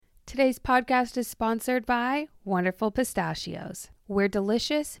Today's podcast is sponsored by Wonderful Pistachios, where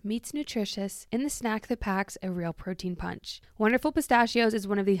delicious meets nutritious in the snack that packs a real protein punch. Wonderful Pistachios is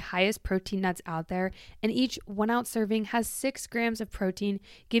one of the highest protein nuts out there, and each 1 ounce serving has 6 grams of protein,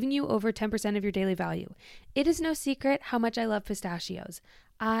 giving you over 10% of your daily value. It is no secret how much I love pistachios.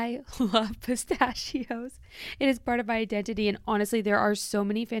 I love pistachios. It is part of my identity, and honestly, there are so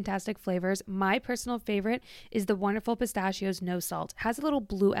many fantastic flavors. My personal favorite is the Wonderful Pistachios No Salt. It has a little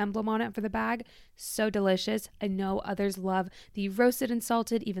blue emblem on it for the bag. So delicious. I know others love the roasted and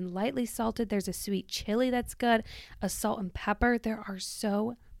salted, even lightly salted. There's a sweet chili that's good, a salt and pepper. There are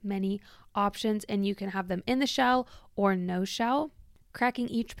so many options, and you can have them in the shell or no shell. Cracking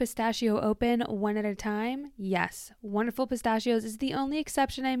each pistachio open one at a time? Yes, Wonderful Pistachios is the only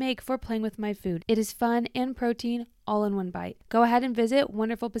exception I make for playing with my food. It is fun and protein all in one bite. Go ahead and visit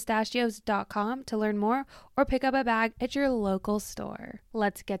wonderfulpistachios.com to learn more or pick up a bag at your local store.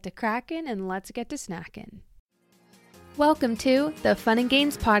 Let's get to cracking and let's get to snacking. Welcome to the Fun and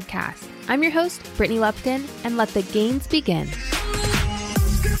Gains Podcast. I'm your host, Brittany Lupton, and let the gains begin.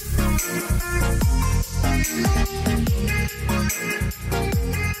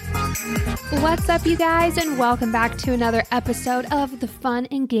 What's up, you guys, and welcome back to another episode of the Fun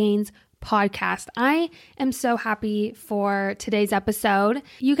and Gains podcast. I am so happy for today's episode.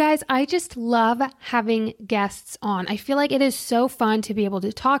 You guys, I just love having guests on. I feel like it is so fun to be able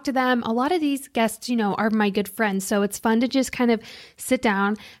to talk to them. A lot of these guests, are my good friends. So it's fun to just kind of sit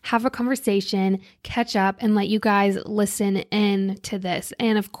down, have a conversation, catch up, and let you guys listen in to this.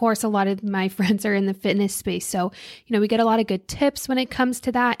 And of course, a lot of my friends are in the fitness space. So, we get a lot of good tips when it comes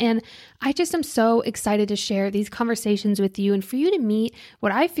to that. And I just am so excited to share these conversations with you and for you to meet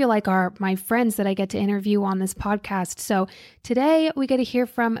what I feel like are my friends that I get to interview on this podcast. So today we get to hear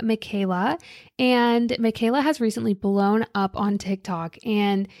from Michaela, and Michaela has recently blown up on TikTok,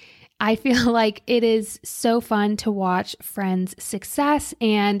 and I feel like it is so fun to watch friends' success,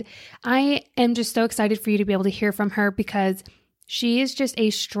 and I am just so excited for you to be able to hear from her because she is just a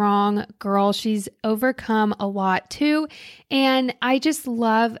strong girl. She's overcome a lot too. And I just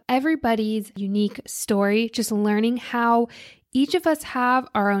love everybody's unique story, just learning how each of us have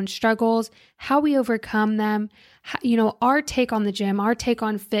our own struggles, how we overcome them, our take on the gym, our take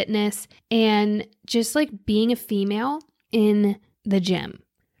on fitness, and just like being a female in the gym.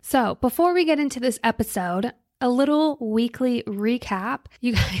 So before we get into this episode, a little weekly recap.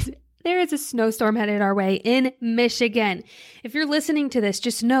 You guys, there is a snowstorm headed our way in Michigan. If you're listening to this,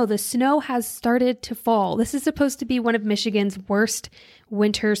 just know the snow has started to fall. This is supposed to be one of Michigan's worst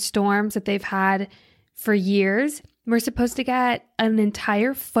winter storms that they've had for years. We're supposed to get an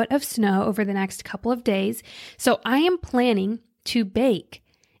entire foot of snow over the next couple of days. So I am planning to bake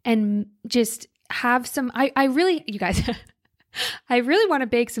and just have some, you guys, I really want to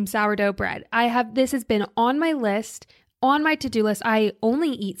bake some sourdough bread. This has been on my list, on my to-do list. I only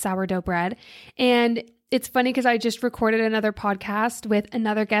eat sourdough bread. And it's funny because I just recorded another podcast with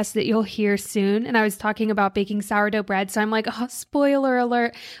another guest that you'll hear soon. And I was talking about baking sourdough bread. So I'm like, oh, spoiler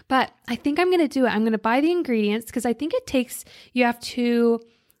alert. But I think I'm going to do it. I'm going to buy the ingredients because I think you have to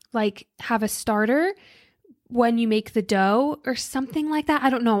have a starter when you make the dough or something like that. I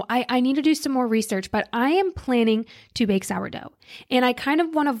don't know. I need to do some more research, but I am planning to bake sourdough. And I kind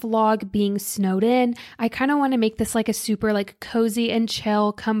of want to vlog being snowed in. I kind of want to make this like a super cozy and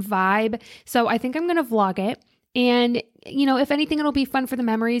chill come vibe. So I think I'm going to vlog it. And, if anything, it'll be fun for the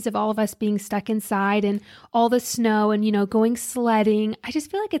memories of all of us being stuck inside and all the snow and, going sledding. I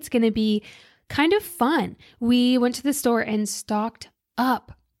just feel like it's going to be kind of fun. We went to the store and stocked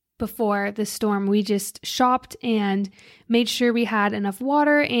up before the storm. We just shopped and made sure we had enough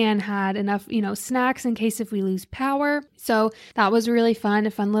water and had enough, snacks in case if we lose power. So that was really fun,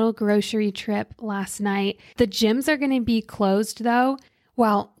 a fun little grocery trip last night. The gyms are going to be closed though.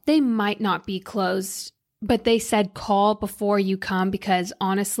 Well, they might not be closed, but they said call before you come because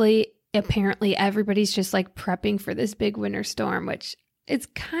honestly, apparently everybody's just prepping for this big winter storm, which it's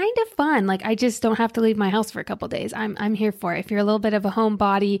kind of fun. I just don't have to leave my house for a couple days. I'm here for it. If you're a little bit of a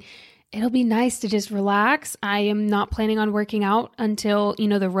homebody, it'll be nice to just relax. I am not planning on working out until,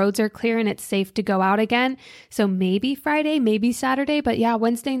 the roads are clear and it's safe to go out again. So maybe Friday, maybe Saturday, but yeah,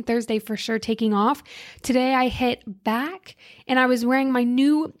 Wednesday and Thursday for sure taking off. Today I hit back and I was wearing my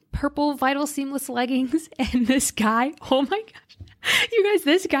new purple Vital Seamless leggings and this guy, oh my gosh. You guys,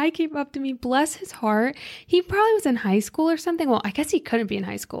 this guy came up to me, bless his heart. He probably was in high school or something. Well, I guess he couldn't be in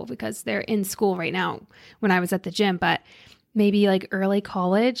high school because they're in school right now when I was at the gym. But maybe like early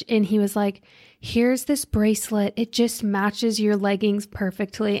college. And he was like, here's this bracelet. It just matches your leggings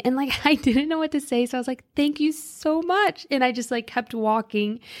perfectly. And like, I didn't know what to say. So I was like, thank you so much. And I just like kept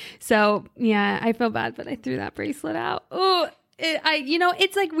walking. So yeah, I feel bad, but I threw that bracelet out. Oh,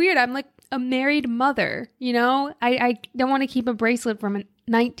 it's like weird. I'm like a married mother, I don't want to keep a bracelet from a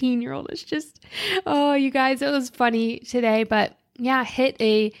 19-year-old. It's just, oh, you guys, it was funny today, but yeah, hit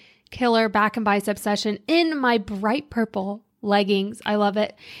a killer back and bicep session in my bright purple leggings. I love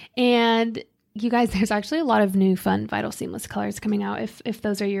it. And you guys, there's actually a lot of new fun Vital Seamless colors coming out. If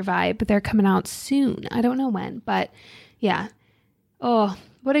those are your vibe, but they're coming out soon. I don't know when, but yeah. Oh,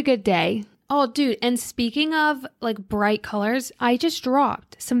 what a good day. Oh, dude. And speaking of like bright colors, I just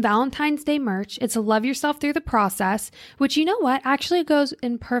dropped some Valentine's Day merch. It's a Love Yourself Through the Process, which you know what actually goes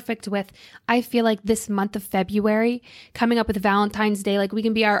in perfect with, I feel like this month of February coming up with Valentine's Day. Like we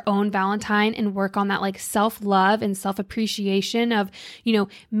can be our own Valentine and work on that like self-love and self-appreciation of,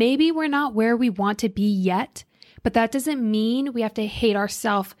 maybe we're not where we want to be yet, but that doesn't mean we have to hate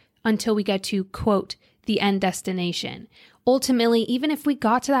ourselves until we get to, quote, the end destination. Ultimately, even if we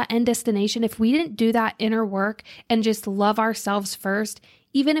got to that end destination, if we didn't do that inner work and just love ourselves first,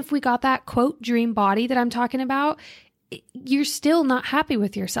 even if we got that quote dream body that I'm talking about, you're still not happy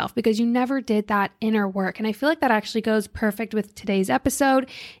with yourself because you never did that inner work. And I feel like that actually goes perfect with today's episode.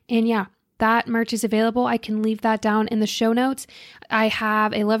 And yeah, that merch is available. I can leave that down in the show notes. I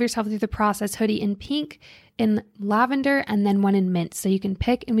have a Love Yourself Through the Process hoodie in pink, in lavender, and then one in mint. So you can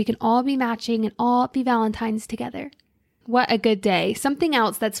pick and we can all be matching and all be Valentines together. What a good day. Something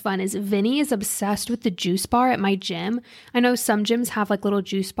else that's fun is Vinny is obsessed with the juice bar at my gym. I know some gyms have like little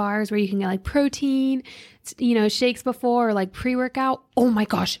juice bars where you can get like protein, shakes before or like pre-workout. Oh my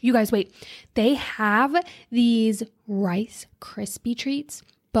gosh, you guys wait. They have these Rice Krispie treats,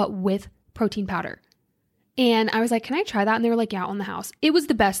 but with protein powder. And I was like, can I try that? And they were like, yeah, on the house. It was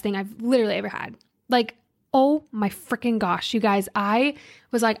the best thing I've literally ever had. Like, oh my freaking gosh, you guys. I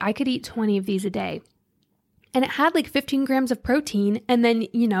was like, I could eat 20 of these a day. And it had like 15 grams of protein. And then,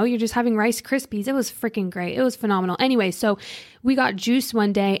 you're just having Rice Krispies. It was freaking great. It was phenomenal. Anyway, so we got juice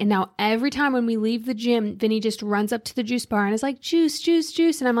one day. And now every time when we leave the gym, Vinny just runs up to the juice bar and is like, juice, juice,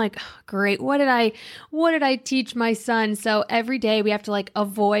 juice. And I'm like, oh, great. What did I teach my son? So every day we have to like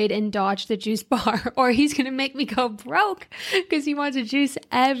avoid and dodge the juice bar or he's going to make me go broke because he wants a juice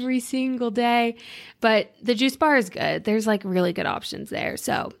every single day. But the juice bar is good. There's like really good options there.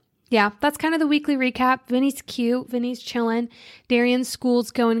 So yeah, that's kind of the weekly recap. Vinny's cute. Vinny's chilling. Darian's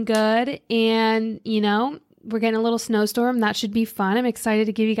school's going good. And, we're getting a little snowstorm. That should be fun. I'm excited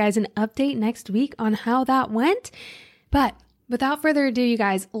to give you guys an update next week on how that went. But without further ado, you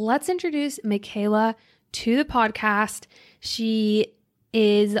guys, let's introduce Michaela to the podcast. She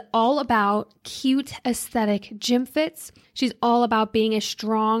is all about cute, aesthetic gym fits. She's all about being a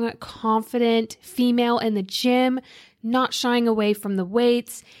strong, confident female in the gym, not shying away from the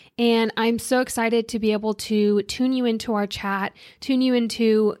weights. And I'm so excited to be able to tune you into our chat, tune you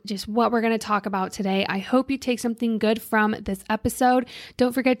into just what we're going to talk about today. I hope you take something good from this episode.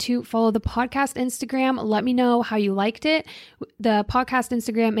 Don't forget to follow the podcast Instagram. Let me know how you liked it. The podcast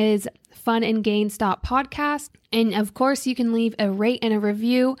Instagram is funandgains.podcast. And of course, you can leave a rate and a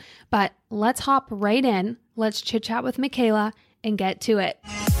review, but let's hop right in. Let's chit chat with Michaela and get to it.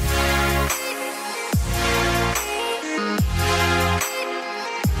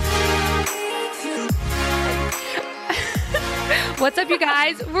 What's up, you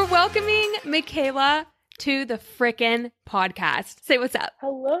guys? We're welcoming Michaela to the frickin' podcast. Say what's up.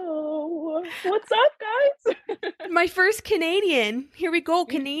 Hello. What's up, guys? My first Canadian. Here we go,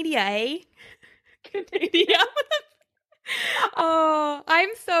 Canada, eh? Canada. Oh, I'm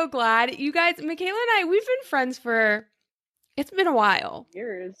so glad. You guys, Michaela and I, we've been friends for, it's been a while.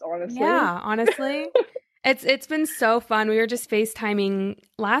 Years, honestly. Yeah, honestly. It's been so fun. We were just FaceTiming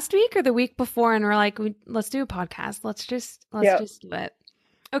last week or the week before, and we're like, let's do a podcast. Let's just do it.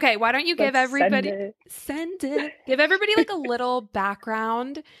 Okay, why don't you give everybody send it. Give everybody like a little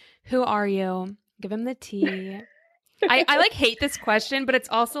background. Who are you? Give them the tea. I like hate this question, but it's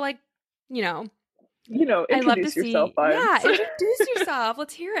also like, introduce I love to yourself. see. Yeah, introduce yourself.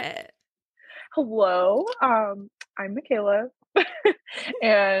 Let's hear it. Hello. I'm Michaela.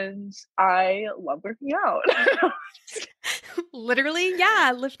 And I love working out. Literally,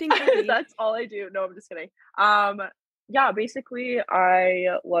 yeah, lifting heavy. That's all I do. No, I'm just kidding. Yeah, basically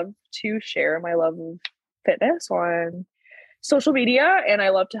I love to share my love of fitness on social media, and I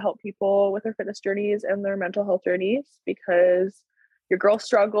love to help people with their fitness journeys and their mental health journeys because your girl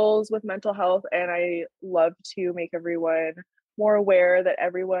struggles with mental health, and I love to make everyone more aware that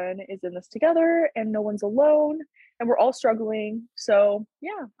everyone is in this together and no one's alone and we're all struggling. So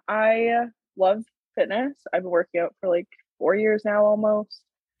yeah, I love fitness. I've been working out for like 4 years now almost.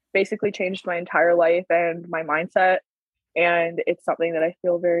 Basically changed my entire life and my mindset. And it's something that I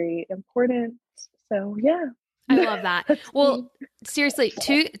feel very important. So yeah. I love that. Well, seriously,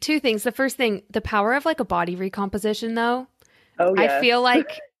 two things. The first thing, the power of like a body recomposition though. Oh yeah. I feel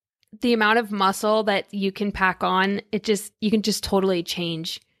like the amount of muscle that you can pack on, you can just totally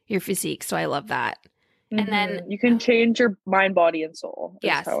change your physique. So I love that. Mm-hmm. And then you can change your mind, body, and soul.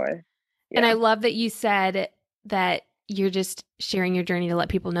 Yes. Yeah. And I love that you said that you're just sharing your journey to let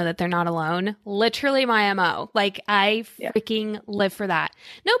people know that they're not alone. Literally my MO. Like I freaking live for that.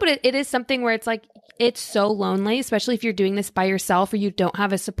 No, but it is something where it's like, it's so lonely, especially if you're doing this by yourself or you don't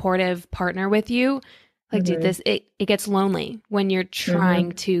have a supportive partner with you. Like, dude, it gets lonely when you're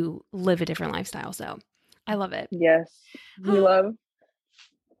trying to live a different lifestyle. So I love it. Yes. We love.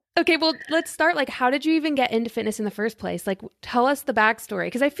 Okay, well, let's start. Like, how did you even get into fitness in the first place? Like, tell us the backstory.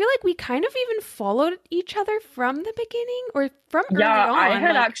 Because I feel like we kind of even followed each other from the beginning or from early on. I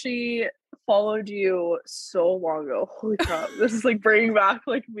had actually followed you so long ago. Holy crap. This is like bringing back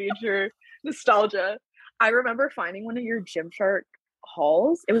like major nostalgia. I remember finding one of your Gymshark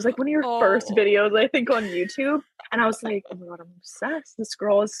hauls. It was like one of your first videos, I think, on YouTube. And I was like, oh my God, I'm obsessed. This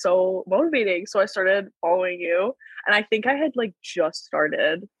girl is so motivating. So I started following you. And I think I had like just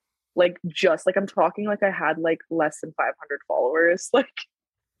started. Like I'm talking like I had like less than 500 followers like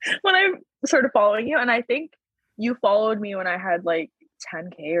when I started following you, and I think you followed me when I had like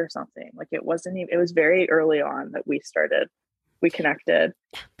 10K or something. Like it was very early on that we connected,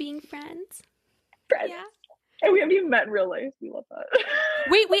 being friends. Yeah, and we haven't even met in real life. We love that.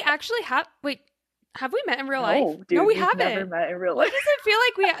 we actually have we met in real life? Dude, no, we haven't. Never met in real life. Why does it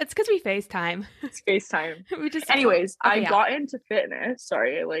feel like it's because we FaceTime. It's FaceTime. Anyways, I got into fitness.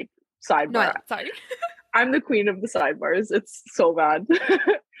 Sorry, like sidebar. No, sorry. I'm the queen of the sidebars. It's so bad.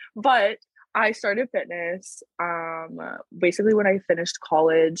 But I started fitness. Basically when I finished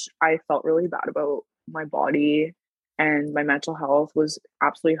college, I felt really bad about my body and my mental health was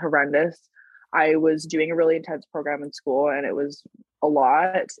absolutely horrendous. I was doing a really intense program in school and it was a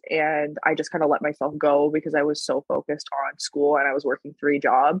lot. And I just kind of let myself go because I was so focused on school and I was working 3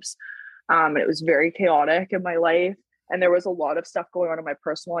 jobs. And it was very chaotic in my life. And there was a lot of stuff going on in my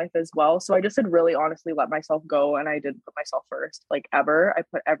personal life as well. So I just had really honestly let myself go and I didn't put myself first, like ever. I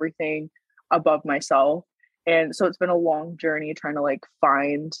put everything above myself. And so it's been a long journey trying to like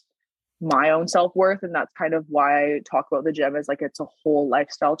find my own self-worth. And that's kind of why I talk about the gym as like it's a whole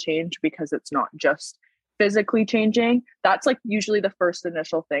lifestyle change, because it's not just physically changing. That's like usually the first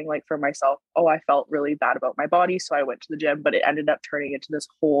initial thing, like for myself. Oh, I felt really bad about my body, so I went to the gym, but it ended up turning into this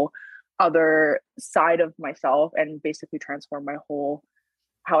whole other side of myself and basically transform my whole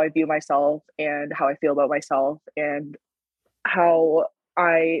how I view myself and how I feel about myself and how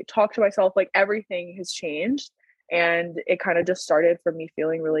I talk to myself. Like everything has changed. And it kind of just started from me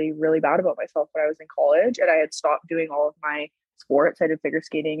feeling really, really bad about myself when I was in college. And I had stopped doing all of my sports. I did figure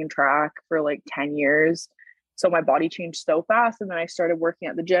skating and track for like 10 years. So my body changed so fast. And then I started working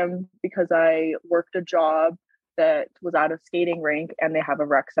at the gym because I worked a job that was at a skating rink and they have a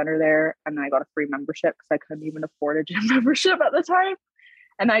rec center there. And then I got a free membership because I couldn't even afford a gym membership at the time.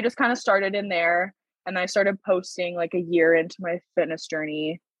 And I just kind of started in there and I started posting like a year into my fitness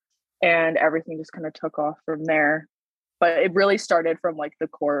journey and everything just kind of took off from there. But it really started from like the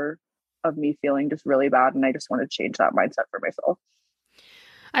core of me feeling just really bad. And I just wanted to change that mindset for myself.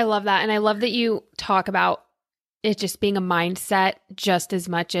 I love that. And I love that you talk about it just being a mindset just as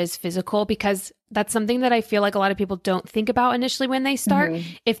much as physical, because that's something that I feel like a lot of people don't think about initially when they start.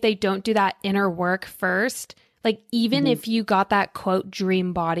 If they don't do that inner work first, like even if you got that quote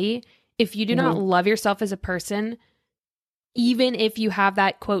dream body, if you do not love yourself as a person, even if you have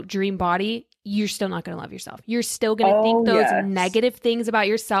that quote dream body, you're still not going to love yourself. You're still going to think those negative things about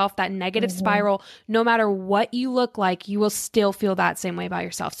yourself, that negative spiral. No matter what you look like, you will still feel that same way about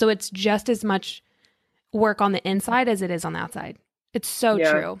yourself. So it's just as much work on the inside as it is on the outside. It's so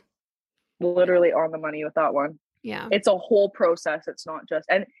true. Literally on the money with that one. Yeah. It's a whole process. It's not just,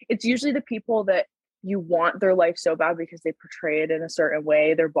 and it's usually the people that you want their life so bad because they portray it in a certain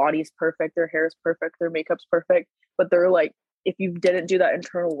way. Their body's perfect, their hair is perfect, their makeup's perfect, but they're like, if you didn't do that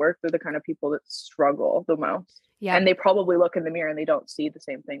internal work, they're the kind of people that struggle the most. Yeah. And they probably look in the mirror and they don't see the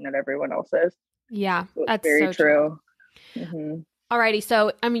same thing that everyone else is. Yeah. So that's very so true. Alrighty.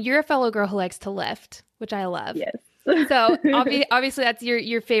 So, I mean, you're a fellow girl who likes to lift, which I love. Yes. So obviously that's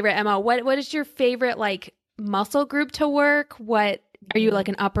your favorite MO. What is your favorite like muscle group to work? What are you, like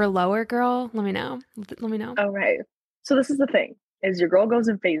an upper lower girl? Let me know. All right. So this is the thing, is your girl goes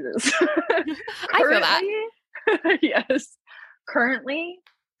in phases. I feel that. Yes. Currently,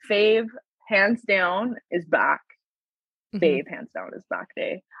 Fave hands down is back. Fave hands down is back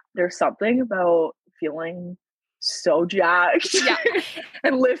day. There's something about feeling so jacked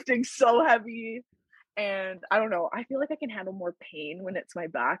and lifting so heavy. And I don't know, I feel like I can handle more pain when it's my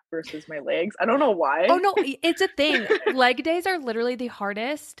back versus my legs. I don't know why. Oh no, it's a thing. Leg days are literally the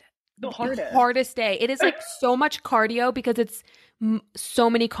hardest day. It is like so much cardio because it's so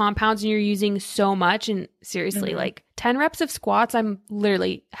many compounds and you're using so much. And seriously, like 10 reps of squats, I'm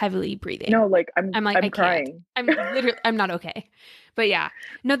literally heavily breathing. No, like I'm crying. I'm not okay. But yeah,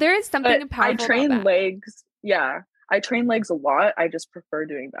 no, there is something powerful. I train legs. Yeah, I train legs a lot. I just prefer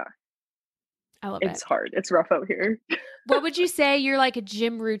doing back. I love it. It's hard. It's rough out here. What would you say your like a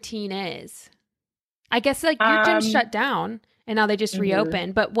gym routine is? I guess like your gym shut down and now they just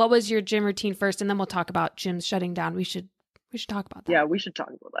reopened. But what was your gym routine first? And then we'll talk about gyms shutting down. We should talk about that. Yeah, we should talk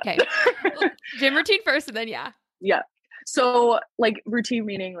about that. Okay. Gym routine first and then Yeah. So like routine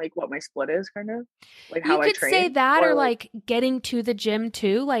meaning like what my split is kind of like how I train. You could say that or like getting to the gym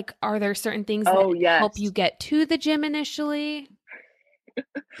too. Like are there certain things that help you get to the gym initially?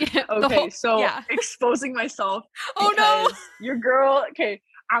 Okay, exposing myself. Oh no, your girl. Okay,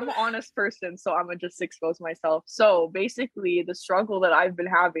 I'm an honest person, so I'm gonna just expose myself. So basically, the struggle that I've been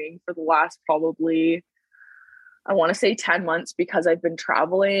having for the last probably, I want to say 10 months, because I've been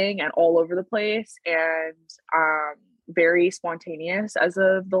traveling and all over the place and very spontaneous as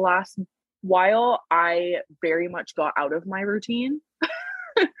of the last while. I very much got out of my routine,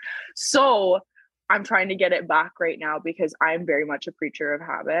 so I'm trying to get it back right now because I'm very much a creature of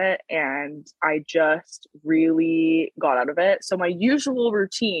habit and I just really got out of it. So my usual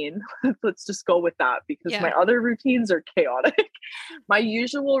routine, let's just go with that because my other routines are chaotic. My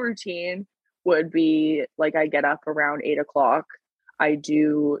usual routine would be like I get up around 8:00. I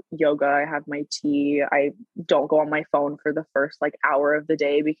do yoga. I have my tea. I don't go on my phone for the first like hour of the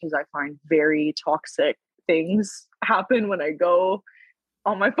day because I find very toxic things happen when I go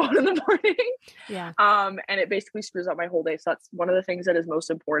on my phone in the morning. Yeah. And it basically screws up my whole day. So that's one of the things that is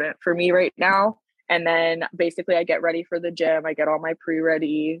most important for me right now. And then basically I get ready for the gym. I get all my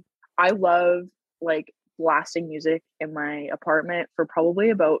pre-ready. I love like blasting music in my apartment for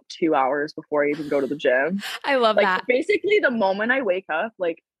probably about 2 hours before I even go to the gym. I love like, that. Basically the moment I wake up,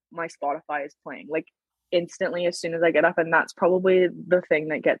 like my Spotify is playing like instantly as soon as I get up. And that's probably the thing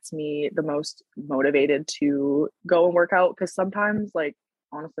that gets me the most motivated to go and work out. Cause sometimes like,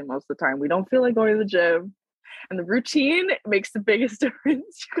 honestly, most of the time we don't feel like going to the gym and the routine makes the biggest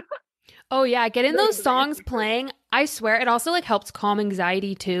difference. Oh yeah, getting those songs playing, I swear it also like helps calm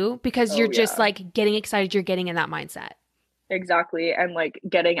anxiety too because you're just like getting excited, you're getting in that mindset. Exactly. And like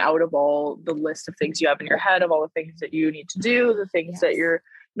getting out of all the list of things you have in your head of all the things that you need to do, the things that you're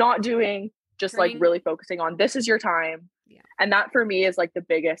not doing, just like really focusing on this is your time. Yeah. And that for me is like the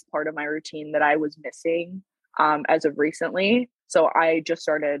biggest part of my routine that I was missing as of recently. So I just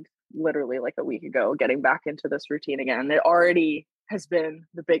started literally like a week ago getting back into this routine again. It already has been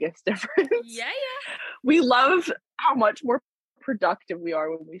the biggest difference. Yeah. We love how much more productive we are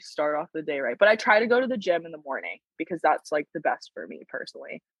when we start off the day, right? But I try to go to the gym in the morning because that's like the best for me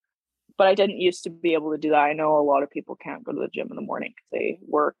personally. But I didn't used to be able to do that. I know a lot of people can't go to the gym in the morning because they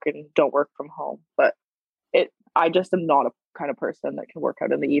work and don't work from home. But I just am not a kind of person that can work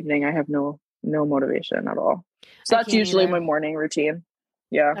out in the evening. I have no motivation at all. So that's usually my morning routine.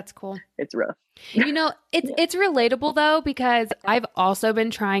 Yeah. That's cool. It's rough. You know, it's relatable though, because I've also been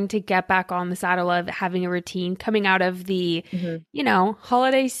trying to get back on the saddle of having a routine coming out of the, you know,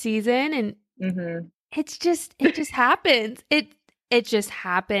 holiday season. And it just happens. It just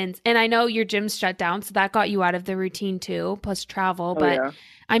happens. And I know your gym's shut down, so that got you out of the routine too, plus travel. But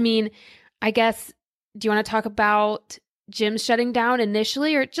I mean, I guess, do you want to talk about gyms shutting down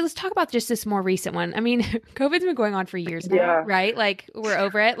initially, or just talk about just this more recent one? I mean, COVID's been going on for years now, right? Like we're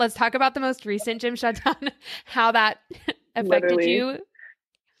over it. Let's talk about the most recent gym shutdown, how that affected you.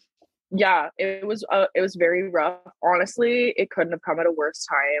 Yeah, it was very rough. Honestly, it couldn't have come at a worse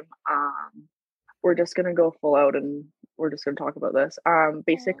time. We're just going to go full out and we're just going to talk about this.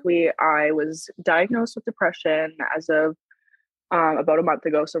 Basically, I was diagnosed with depression as of about a month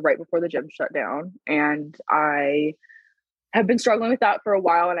ago. So right before the gym shut down. And I have been struggling with that for a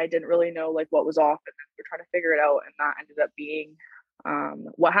while and I didn't really know like what was off. And then we were trying to figure it out. And that ended up being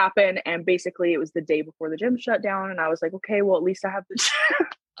what happened. And basically it was the day before the gym shut down. And I was like, okay, well, at least I have the gym.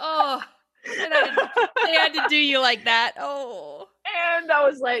 Oh, they had to do you like that. Oh. And I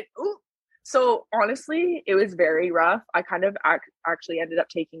was like, ooh. So honestly, it was very rough. I kind of actually ended up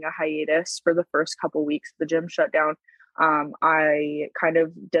taking a hiatus for the first couple weeks of the gym shut down I kind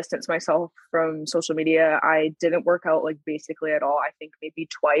of distanced myself from social media. I didn't work out like basically at all. I think maybe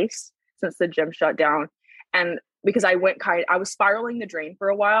twice since the gym shut down. And because I was spiraling the drain for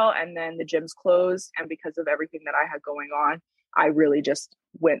a while, and then the gyms closed. And because of everything that I had going on, I really just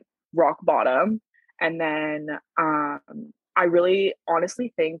went rock bottom. And then I really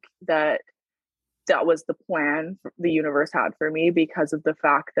honestly think that that was the plan the universe had for me, because of the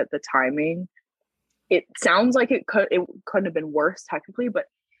fact that the timing, it sounds like it couldn't have been worse technically, but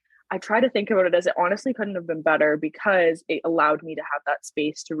I try to think about it as it honestly couldn't have been better, because it allowed me to have that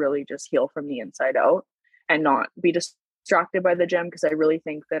space to really just heal from the inside out and not be distracted by the gym. Because I really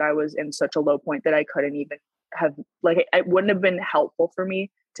think that I was in such a low point that I couldn't even have, like, it wouldn't have been helpful for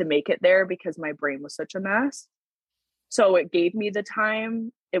me to make it there because my brain was such a mess. So it gave me the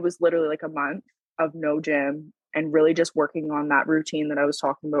time. It was literally like a month of no gym and really just working on that routine that I was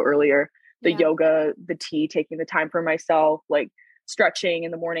talking about earlier. The yoga, the tea, taking the time for myself, like stretching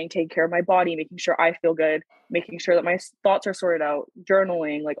in the morning, taking care of my body, making sure I feel good, making sure that my thoughts are sorted out,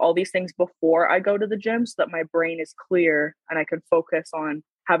 journaling, like all these things before I go to the gym so that my brain is clear and I can focus on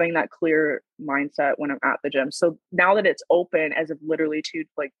having that clear mindset when I'm at the gym. So now that it's open as of literally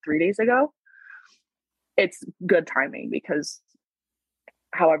 3 days ago, it's good timing, because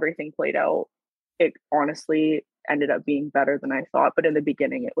how everything played out, it honestly ended up being better than I thought. But in the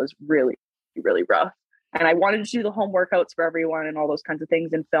beginning, it was really, really rough. And I wanted to do the home workouts for everyone and all those kinds of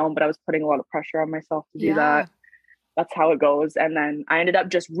things in film, but I was putting a lot of pressure on myself to do that. That's how it goes. And then I ended up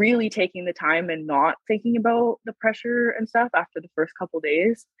just really taking the time and not thinking about the pressure and stuff after the first couple of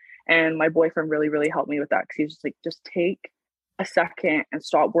days. And my boyfriend really, really helped me with that, because he's just like, just take a second and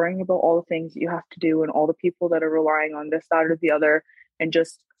stop worrying about all the things that you have to do and all the people that are relying on this, that, or the other, and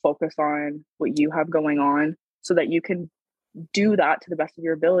just focus on what you have going on so that you can do that to the best of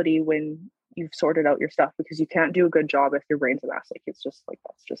your ability when you've sorted out your stuff, because you can't do a good job if your brain's a mess. Like, it's just like,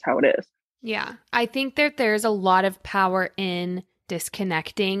 that's just how it is. Yeah. I think that there's a lot of power in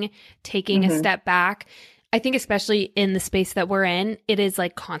disconnecting, taking a step back. I think especially in the space that we're in, it is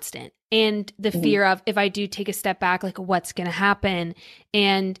like constant. And the fear of, if I do take a step back, like what's going to happen?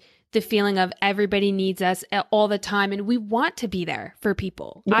 And the feeling of everybody needs us all the time. And we want to be there for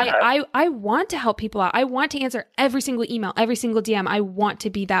people. Yeah. I want to help people out. I want to answer every single email, every single DM. I want to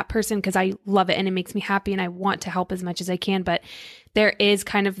be that person because I love it and it makes me happy and I want to help as much as I can. But there is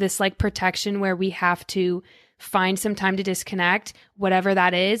kind of this like protection where we have to find some time to disconnect, whatever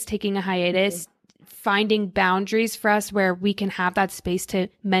that is, taking a hiatus, finding boundaries for us where we can have that space to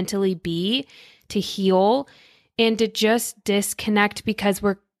mentally be, to heal, and to just disconnect, because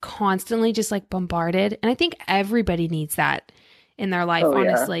we're constantly just like bombarded. And I think everybody needs that in their life,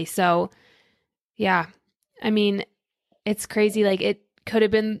 honestly. So yeah, I mean, it's crazy. Like, it could have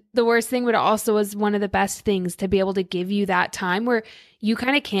been the worst thing, but it also was one of the best things to be able to give you that time where you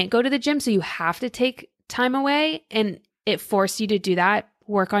kind of can't go to the gym. So you have to take time away, and it forced you to do that,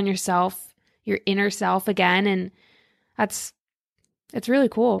 work on yourself, your inner self again. And it's really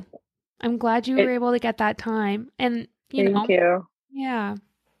cool. I'm glad you were able to get that time. And Thank you. Yeah.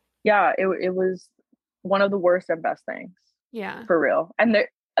 Yeah, it was one of the worst and best things. Yeah. For real. And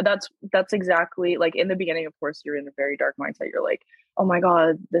that's exactly, like, in the beginning, of course, you're in a very dark mindset. You're like, oh my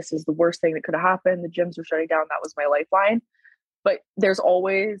God, this is the worst thing that could have happened. The gyms were shutting down. That was my lifeline. But there's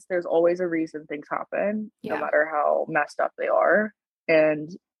always a reason things happen, no matter how messed up they are.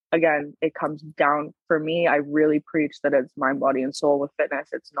 And again, it comes down, for me, I really preach that it's mind, body, and soul with fitness.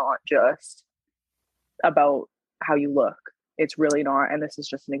 It's not just about how you look. It's really not. And this is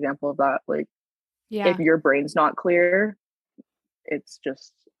just an example of that. Like, if your brain's not clear, it's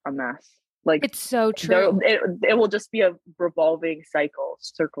just a mess. Like, it's so true. It will just be a revolving cycle,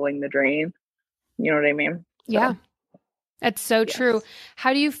 circling the drain. You know what I mean? So, yeah. That's so true.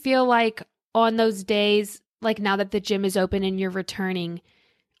 How do you feel like on those days, like now that the gym is open and you're returning,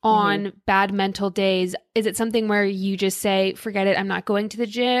 on bad mental days? Is it something where you just say, forget it, I'm not going to the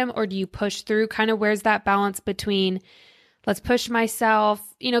gym? Or do you push through? Kind of, where's that balance between, let's push myself,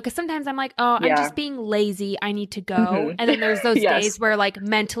 because sometimes I'm like, oh, I'm just being lazy, I need to go. And then there's those days where like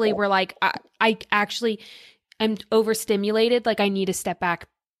mentally we're like, I actually am overstimulated, like I need to step back.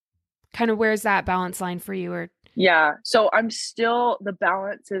 Kind of, where's that balance line for you? Or so the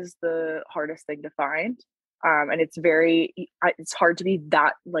balance is the hardest thing to find. And it's hard to be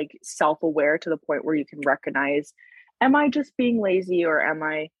that like self-aware to the point where you can recognize, am I just being lazy, or am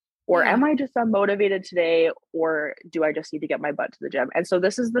I just unmotivated today, or do I just need to get my butt to the gym? And so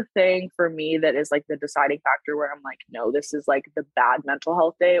this is the thing for me that is like the deciding factor, where I'm like, no, this is like the bad mental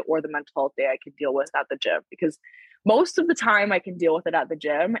health day or the mental health day I can deal with at the gym, because most of the time I can deal with it at the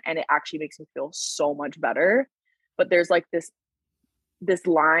gym and it actually makes me feel so much better. but there's like this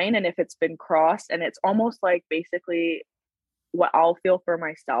line, and if it's been crossed, and it's almost like basically what I'll feel for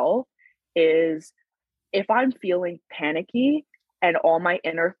myself is if I'm feeling panicky and all my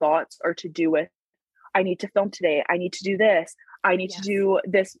inner thoughts are to do with, I need to film today, I need to do this, I need to do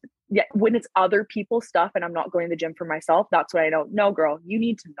this. Yeah, when it's other people's stuff and I'm not going to the gym for myself, that's when I know, no, girl, you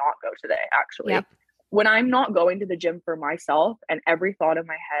need to not go today, actually. Yep. When I'm not going to the gym for myself and every thought in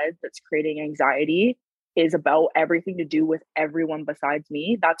my head that's creating anxiety is about everything to do with everyone besides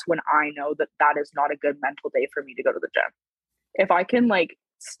me, that's when I know that that is not a good mental day for me to go to the gym. If I can like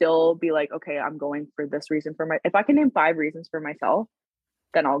still be like, okay, I'm going for this reason if I can name 5 reasons for myself,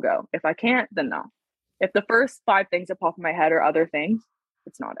 then I'll go. If I can't, then no. If the first 5 things that pop in my head are other things,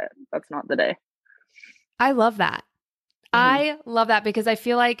 it's not it. That's not the day. I love that. I love that because I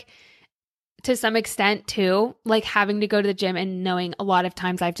feel like to some extent too, like having to go to the gym and knowing a lot of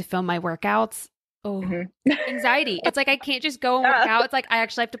times I have to film my workouts. Oh, anxiety. It's like I can't just go and work out. It's like I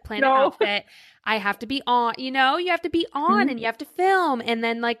actually have to plan an outfit. I have to be on, you have to be on and you have to film, and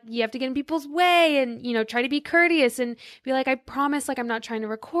then like you have to get in people's way and, try to be courteous and be like, I promise, like I'm not trying to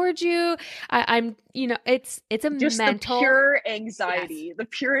record you. I'm, it's a just mental, the pure anxiety, the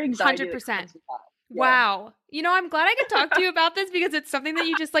pure anxiety. 100%. Wow. I'm glad I could talk to you about this because it's something that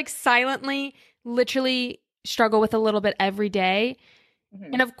you just like silently, literally struggle with a little bit every day.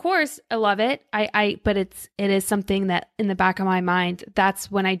 And of course I love it. But it is something that in the back of my mind,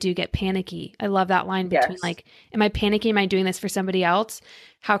 that's when I do get panicky. I love that line between like, am I panicking? Am I doing this for somebody else?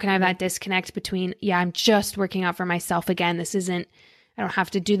 How can I have that disconnect between, I'm just working out for myself again. This isn't, I don't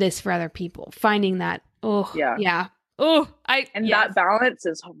have to do this for other people. Finding that. That balance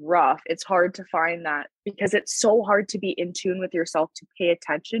is rough. It's hard to find that because it's so hard to be in tune with yourself, to pay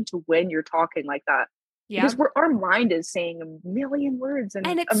attention to when you're talking like that. Yeah. Because our mind is saying a million words in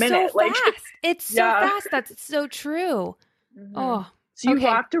it's a minute. So fast. It's so fast. That's so true. Oh, so you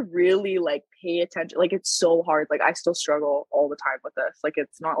have to really like pay attention. Like it's so hard. Like I still struggle all the time with this. Like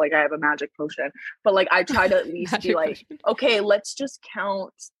it's not like I have a magic potion, but like I try to at least be like, okay, let's just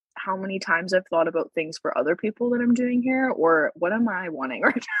count how many times I've thought about things for other people that I'm doing here, or what am I wanting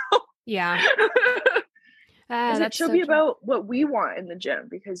right now? Yeah. It should be about what we want in the gym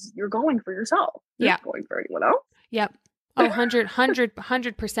because you're going for yourself. You're not going for anyone else. Yep. Oh,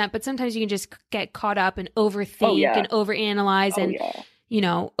 100%. But sometimes you can just get caught up and overthink and overanalyze and,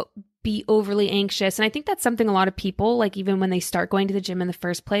 be overly anxious. And I think that's something a lot of people, like even when they start going to the gym in the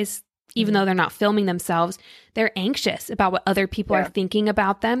first place, even though they're not filming themselves, they're anxious about what other people are thinking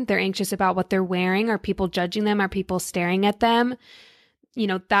about them. They're anxious about what they're wearing. Are people judging them? Are people staring at them?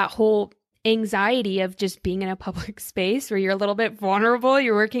 That whole anxiety of just being in a public space where you're a little bit vulnerable,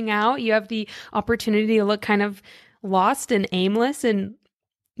 you're working out, you have the opportunity to look kind of lost and aimless and,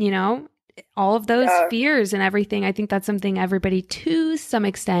 all of those fears and everything. I think that's something everybody to some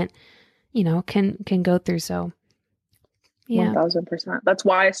extent, can go through. So, 1000%. That's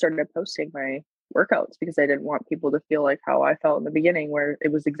why I started posting my workouts, because I didn't want people to feel like how I felt in the beginning, where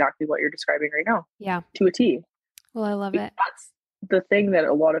it was exactly what you're describing right now. Yeah. To a T. Well, I love it. That's the thing that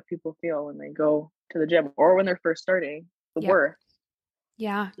a lot of people feel when they go to the gym or when they're first starting, the worth.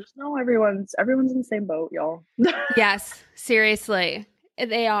 Yeah. Just know everyone's in the same boat, y'all. Yes, seriously.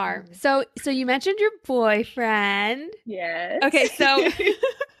 They are. So you mentioned your boyfriend. Yes. Okay, so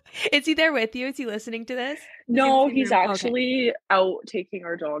is he there with you? Is he listening to this? No, he's actually out taking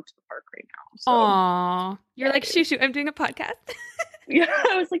our dog to the park right now. So. Aww. You're like, shoot, I'm doing a podcast. Yeah,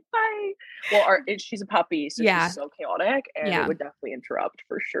 I was like, bye. Well, she's a puppy, so she's so chaotic, and it would definitely interrupt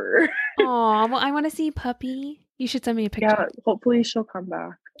for sure. Aw, well, I want to see puppy. You should send me a picture. Yeah, hopefully she'll come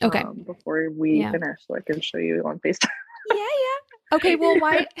back. Okay. Before we finish, so I can show you on FaceTime. Yeah. Okay, well,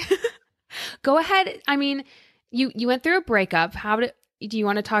 why? Go ahead. I mean, you went through a breakup. Do you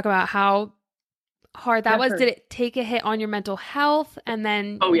want to talk about how hard that was? Did it take a hit on your mental health? And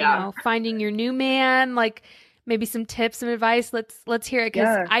then, finding your new man, like maybe some tips, some advice. Let's hear it,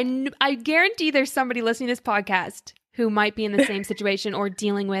 because I guarantee there's somebody listening to this podcast who might be in the same situation or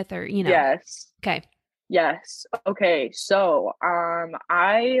dealing with, or Yes. Okay. Yes. Okay. So,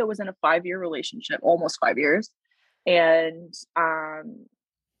 I was in a 5-year relationship, almost 5 years, and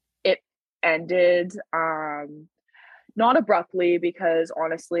it ended not abruptly, because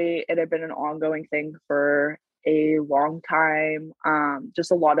honestly, it had been an ongoing thing for a long time.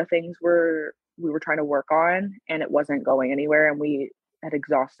 Just a lot of things we were trying to work on, and it wasn't going anywhere, and we had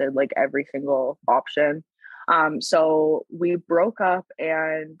exhausted like every single option. So we broke up,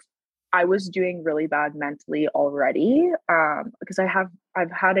 and I was doing really bad mentally already, because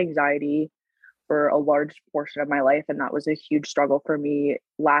I've had anxiety for a large portion of my life, and that was a huge struggle for me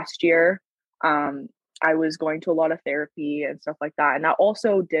last year. I was going to a lot of therapy and stuff like that. And that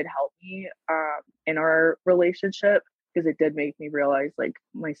also did help me in our relationship, because it did make me realize like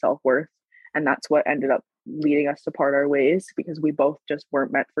my self-worth. And that's what ended up leading us to part our ways, because we both just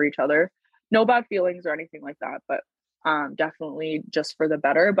weren't meant for each other. No bad feelings or anything like that, but definitely just for the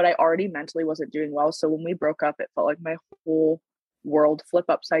better. But I already mentally wasn't doing well. So when we broke up, it felt like my whole world flipped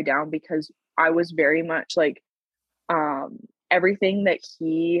upside down, because I was very much like everything that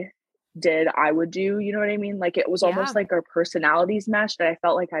he did, I would do, you know what I mean? Like it was almost like our personalities meshed, and I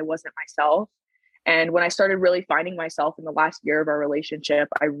felt like I wasn't myself. And when I started really finding myself in the last year of our relationship,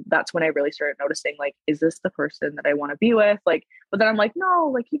 that's when I really started noticing, like, is this the person that I want to be with? Like, but then I'm like,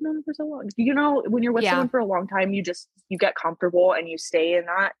 no, like you've known him for so long. You know, when you're with someone for a long time, you get comfortable and you stay in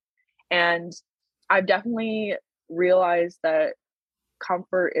that. And I've definitely realized that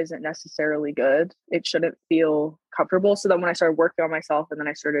comfort isn't necessarily good. It shouldn't feel comfortable. So then when I started working on myself, and then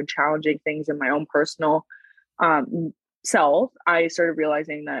I started challenging things in my own personal self, I started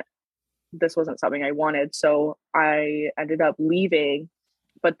realizing that this wasn't something I wanted. So I ended up leaving,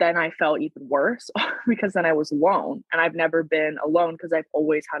 but then I felt even worse because then I was alone, and I've never been alone because I've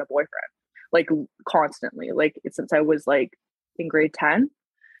always had a boyfriend, like constantly, like since I was like in grade 10.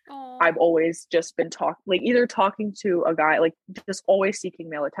 Aww. I've always just been either talking to a guy, like just always seeking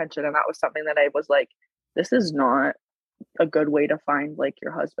male attention. And that was something that I was like, this is not a good way to find like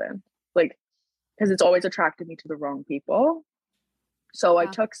your husband, like, because it's always attracted me to the wrong people. So I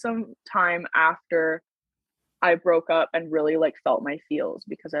took some time after I broke up and really like felt my feels,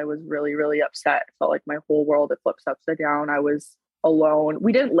 because I was really, really upset. It felt like my whole world had flipped upside down. I was alone.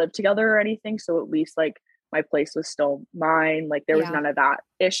 We didn't live together or anything. So at least like my place was still mine. Like there was none of that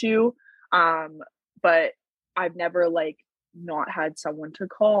issue. But I've never like not had someone to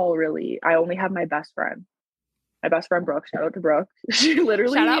call really. I only have my best friend. My best friend Brooke. Shout out to Brooke. She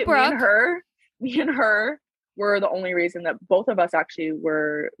literally, Shout out Brooke. me and her were the only reason that both of us actually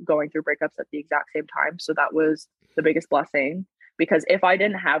were going through breakups at the exact same time. So that was the biggest blessing, because if I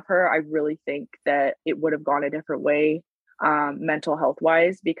didn't have her, I really think that it would have gone a different way, mental health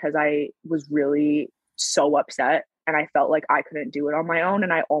wise, because I was really so upset and I felt like I couldn't do it on my own.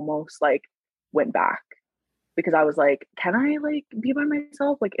 And I almost like went back, because I was like, can I like be by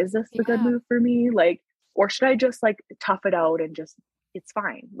myself? Like, is this the good move for me? Like, or should I just like tough it out and just, it's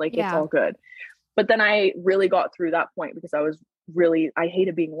fine. Like, it's all good. But then I really got through that point, because I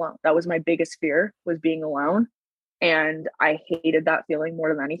hated being alone. That was my biggest fear, was being alone. And I hated that feeling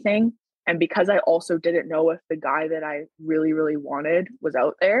more than anything. And because I also didn't know if the guy that I really, really wanted was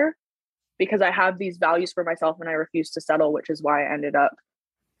out there, because I have these values for myself and I refused to settle, which is why I ended up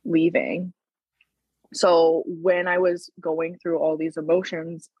leaving. So when I was going through all these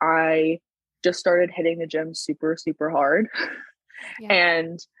emotions, I just started hitting the gym super, super hard.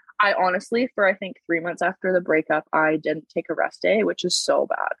 And I honestly, for I think 3 months after the breakup, I didn't take a rest day, which is so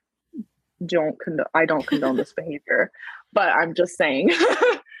bad. I don't condone this behavior, but I'm just saying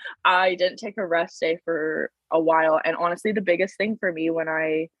I didn't take a rest day for a while. And honestly, the biggest thing for me when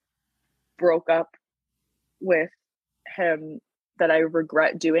I broke up with him that I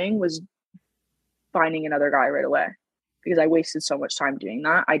regret doing was finding another guy right away, because I wasted so much time doing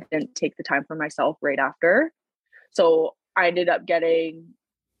that. I didn't take the time for myself right after. So I ended up getting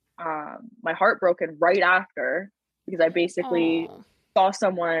my heart broken right after, because I basically saw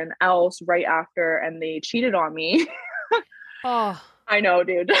someone else right after and they cheated on me. I know,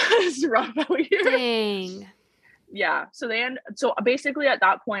 dude. It's rough out here. Dang. Yeah. So basically at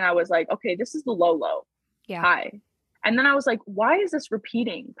that point I was like, okay, this is the low high. And then I was like, why is this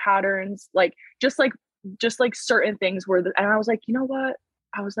repeating patterns? Like, just like certain things and I was like, you know what?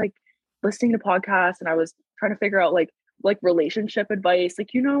 I was like listening to podcasts and I was trying to figure out like relationship advice,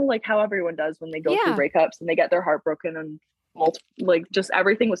 like, you know, like how everyone does when they go through breakups and they get their heart broken, and like just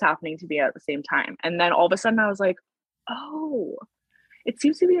everything was happening to me at the same time. And then all of a sudden I was like, oh, it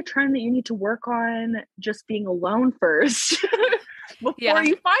seems to be a trend that you need to work on just being alone first before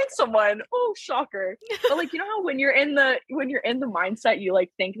you find someone. Oh, shocker. But like, you know how when you're in the mindset, you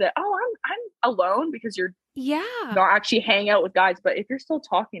like think that, oh, I'm alone because you're not actually hanging out with guys. But if you're still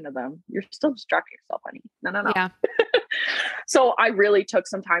talking to them, you're still distracting yourself, honey. No. Yeah. So I really took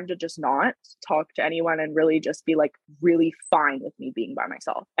some time to just not talk to anyone and really just be like really fine with me being by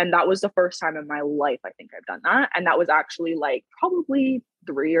myself. And that was the first time in my life I think I've done that. And that was actually like probably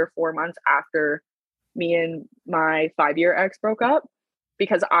 3 or 4 months after me and my 5-year ex broke up,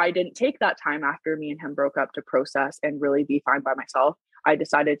 because I didn't take that time after me and him broke up to process and really be fine by myself. I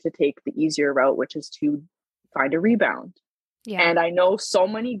decided to take the easier route, which is to find a rebound. And I know so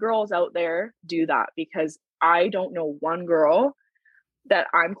many girls out there do that, because I don't know one girl that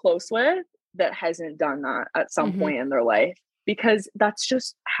I'm close with that hasn't done that at some Mm-hmm. point in their life, because that's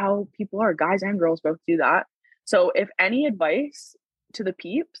just how people are. Guys and girls both do that. So if any advice to the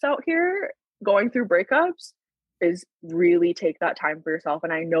peeps out here going through breakups is really take that time for yourself.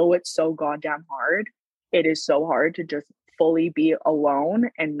 And I know it's so goddamn hard. It is so hard to just fully be alone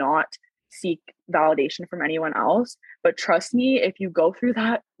and not seek validation from anyone else. But trust me, if you go through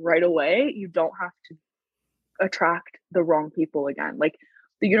that right away, you don't have to attract the wrong people again. Like,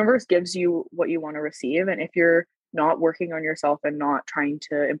 the universe gives you what you want to receive. And if you're not working on yourself and not trying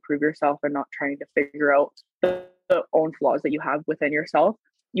to improve yourself and not trying to figure out the own flaws that you have within yourself,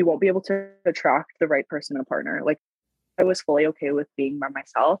 you won't be able to attract the right person and partner. Like, I was fully okay with being by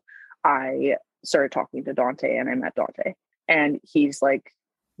myself. I started talking to Dante and I met Dante, and he's like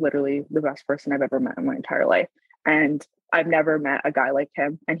literally the best person I've ever met in my entire life. And I've never met a guy like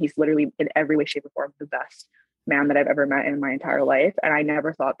him. And he's literally in every way, shape, or form the best man that I've ever met in my entire life. And I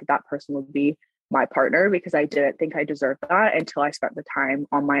never thought that that person would be my partner, because I didn't think I deserved that until I spent the time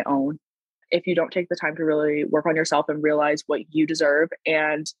on my own. If you don't take the time to really work on yourself and realize what you deserve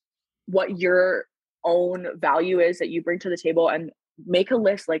and what your own value is that you bring to the table, and make a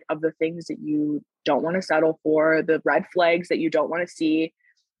list like of the things that you don't want to settle for, the red flags that you don't want to see.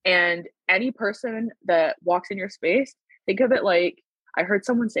 And any person that walks in your space, think of it like, I heard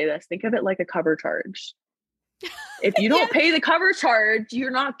someone say this, think of it like a cover charge. If you don't pay the cover charge,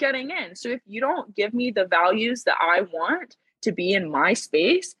 you're not getting in. So if you don't give me the values that I want to be in my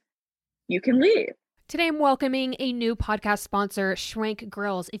space, you can leave. Today, I'm welcoming a new podcast sponsor, Schrank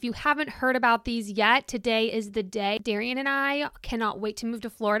Grills. If you haven't heard about these yet, today is the day. Darian and I cannot wait to move to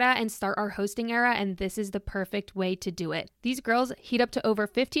Florida and start our hosting era, and this is the perfect way to do it. These grills heat up to over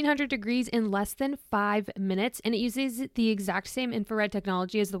 1,500 degrees in less than 5 minutes, and it uses the exact same infrared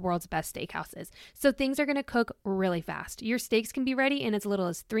technology as the world's best steakhouses. So things are going to cook really fast. Your steaks can be ready in as little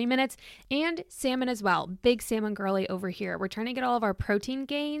as 3 minutes, and salmon as well. Big salmon girly over here. We're trying to get all of our protein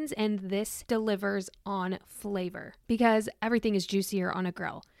gains, and this delivers on flavor because everything is juicier on a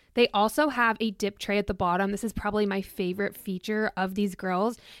grill. They also have a dip tray at the bottom. This is probably my favorite feature of these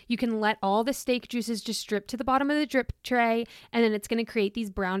grills. You can let all the steak juices just drip to the bottom of the drip tray, and then it's going to create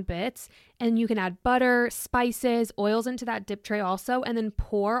these brown bits. And you can add butter, spices, oils into that dip tray also, and then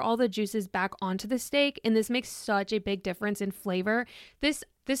pour all the juices back onto the steak. And this makes such a big difference in flavor. This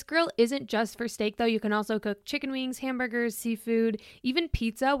grill isn't just for steak, though. You can also cook chicken wings, hamburgers, seafood, even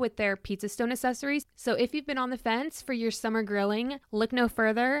pizza with their Pizza Stone accessories. So if you've been on the fence for your summer grilling, look no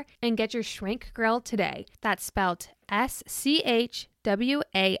further and get your Schrank grill today. That's spelled SCHWANK,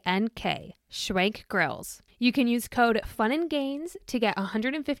 Schrank Grills. You can use code FUNANDGAINS to get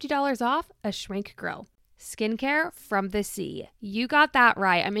 $150 off a Schrank grill. Skincare from the sea. You got that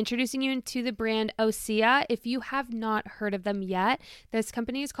right. I'm introducing you into the brand Osea. If you have not heard of them yet, this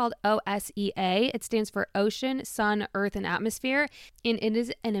company is called OSEA. It stands for Ocean, Sun, Earth, and Atmosphere, and it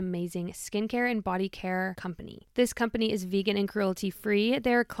is an amazing skincare and body care company. This company is vegan and cruelty-free.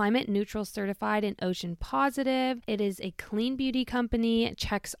 They're climate neutral certified and ocean positive. It is a clean beauty company. It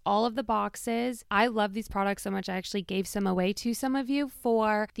checks all of the boxes. I love these products so much. I actually gave some away to some of you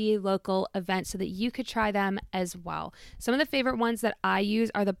for the local event so that you could try them as well. Some of the favorite ones that I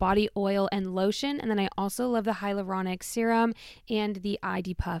use are the body oil and lotion, and then I also love the hyaluronic serum and the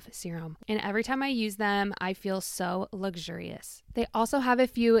ID Puff serum. And every time I use them, I feel so luxurious. They also have a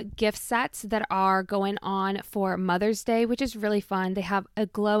few gift sets that are going on for Mother's Day, which is really fun. They have a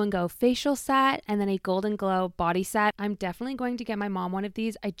Glow and Go facial set and then a Golden Glow body set. I'm definitely going to get my mom one of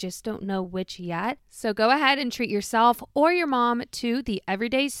these. I just don't know which yet. So go ahead and treat yourself or your mom to the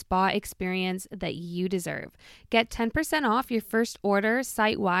everyday spa experience that you deserve. Get 10% off your first order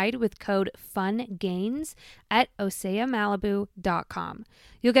site-wide with code FUNGAINS at OseaMalibu.com.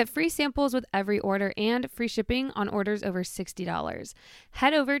 You'll get free samples with every order and free shipping on orders over $60.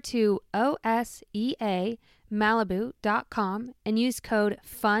 Head over to OSEAMalibu.com and use code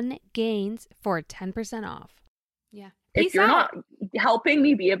FUNGAINS for 10% off. Yeah. If you're not helping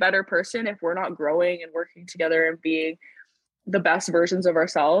me be a better person, if we're not growing and working together and being the best versions of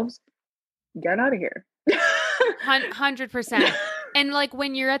ourselves, get out of here. 100%. And like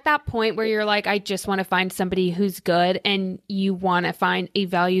when you're at that point where you're like, I just want to find somebody who's good and you want to find a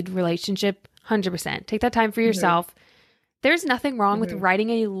valued relationship, 100%. Take that time for yourself. Mm-hmm. There's nothing wrong with writing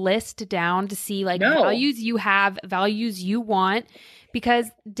a list down to see like values you have, values you want,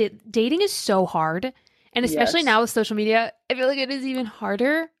 because dating is so hard. And especially now with social media, I feel like it is even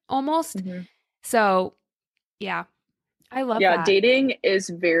harder almost. Mm-hmm. So yeah, I love that. Yeah, dating is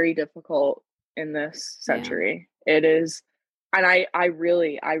very difficult in this century. Yeah. It is. And I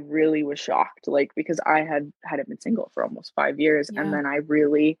really was shocked, like, because I hadn't been single for almost 5 years. Yeah. And then I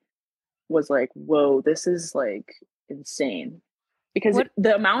really was like, whoa, this is like insane. Because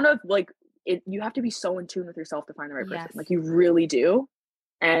the amount of like you have to be so in tune with yourself to find the right person. Yes. Like you really do.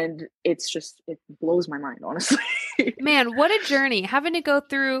 And it's just, it blows my mind, honestly. Man, what a journey. Having to go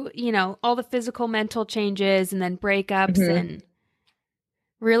through, you know, all the physical, mental changes and then breakups and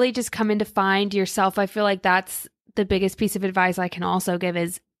really just coming to find yourself. I feel like that's the biggest piece of advice I can also give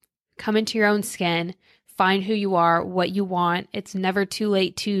is come into your own skin, find who you are, what you want. It's never too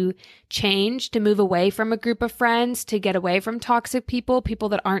late to change, to move away from a group of friends, to get away from toxic people, people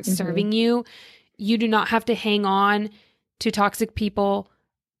that aren't serving you. You do not have to hang on to toxic people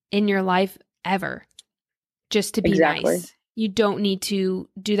in your life ever just to be nice. You don't need to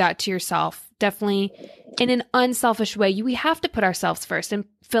do that to yourself. Definitely in an unselfish way. We have to put ourselves first and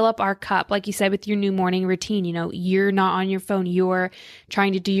fill up our cup. Like you said, with your new morning routine, you know, you're not on your phone. You're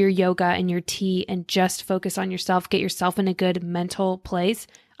trying to do your yoga and your tea and just focus on yourself, get yourself in a good mental place.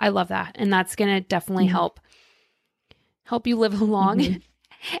 I love that. And that's going to definitely help you live a long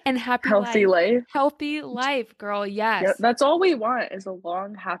and healthy life, girl. Yes. Yep, that's all we want is a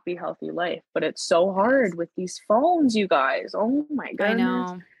long, happy, healthy life. But it's so hard with these phones, you guys. Oh my goodness. I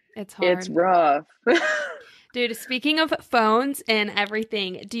know. It's hard. It's rough. Dude, speaking of phones and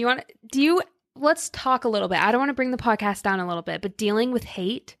everything, let's talk a little bit. I don't want to bring the podcast down a little bit, but dealing with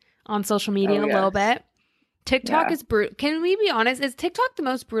hate on social media a little bit. TikTok is brutal. Can we be honest? Is TikTok the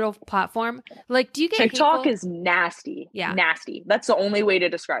most brutal platform? Like, do you get TikTok is nasty. Yeah. Nasty. That's the only way to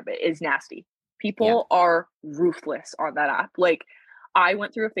describe it is nasty. People are ruthless on that app. Like, I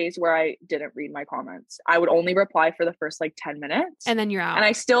went through a phase where I didn't read my comments. I would only reply for the first like 10 minutes. And then you're out. And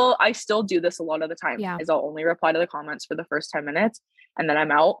I still do this a lot of the time. Yeah. Is I'll only reply to the comments for the first 10 minutes and then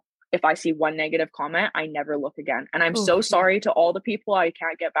I'm out. If I see one negative comment, I never look again. And I'm so sorry to all the people I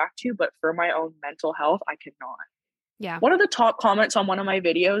can't get back to, but for my own mental health, I cannot. Yeah. One of the top comments on one of my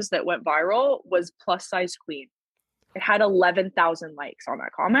videos that went viral was plus size queen. It had 11,000 likes on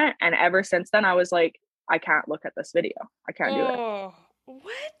that comment. And ever since then, I was like, I can't look at this video. I can't do it.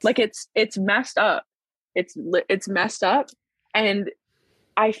 What? Like it's messed up. It's messed up. And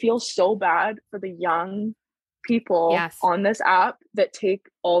I feel so bad for the young people on this app that take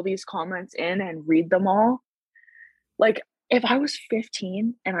all these comments in and read them all. Like if I was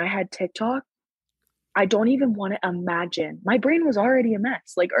 15 and I had TikTok, I don't even want to imagine. My brain was already a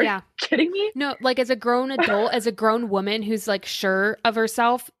mess. Like, are you kidding me? No, like as a grown adult, as a grown woman who's like sure of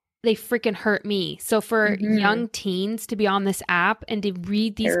herself, they freaking hurt me. So for young teens to be on this app and to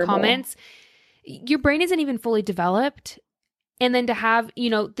read these comments, your brain isn't even fully developed. And then to have, you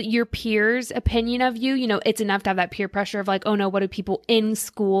know, your peers' opinion of you, you know, it's enough to have that peer pressure of like, oh no, what do people in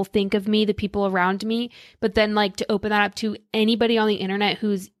school think of me, the people around me? But then like to open that up to anybody on the internet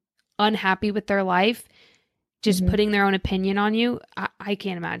who's unhappy with their life, just putting their own opinion on you, I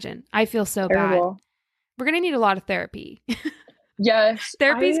can't imagine. I feel so bad. We're going to need a lot of therapy. Yes.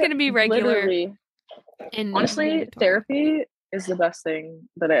 Therapy is going to be regular. And honestly, therapy is the best thing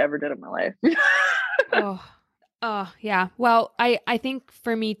that I ever did in my life. Oh, yeah. Well, I think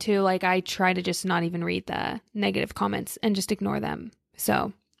for me too, like I try to just not even read the negative comments and just ignore them.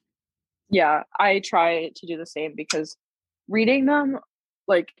 So. Yeah, I try to do the same because reading them,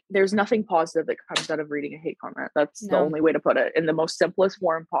 like there's nothing positive that comes out of reading a hate comment. That's the only way to put it. In the most simplest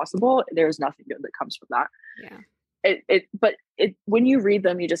form possible, there's nothing good that comes from that. Yeah. But when you read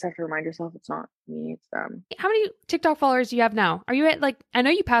them, you just have to remind yourself it's not me, it's them. How many TikTok followers do you have now? Are you at like, I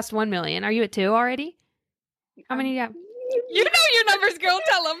know you passed 1 million. Are you at 2 already? How many do you have? You know your numbers, girl.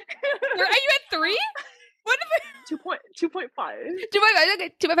 Tell them. Are you at 3? What if 2.5.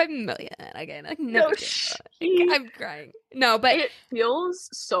 2.5 million. Again, like, no, I'm crying. No, but it feels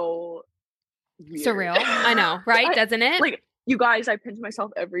so weird. Surreal. I know, right? Doesn't it? Like, you guys, I pinch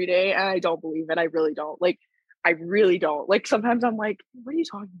myself every day and I don't believe it. I really don't. Like, I really don't. Like, sometimes I'm like, what are you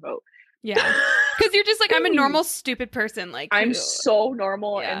talking about? Yeah. Because you're just like, I'm a normal, stupid person. Like, I'm so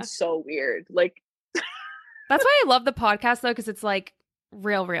normal and so weird. Like, that's why I love the podcast, though, because it's like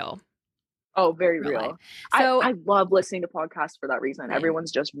real. Oh, very real. So I love listening to podcasts for that reason. Everyone's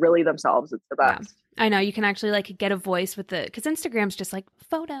just really themselves. It's the best. Yeah. I know. You can actually like get a voice with because Instagram's just like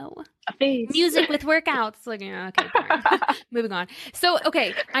photo, a face, music with workouts. Like, okay, moving on. So,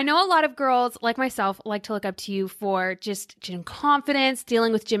 okay. I know a lot of girls like myself like to look up to you for just gym confidence,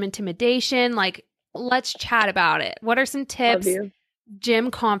 dealing with gym intimidation. Like, let's chat about it. What are some tips?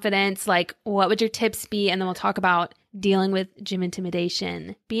 Gym confidence, like what would your tips be? And then we'll talk about dealing with gym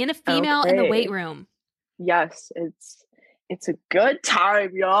intimidation, being a female in the weight room. Yes, it's a good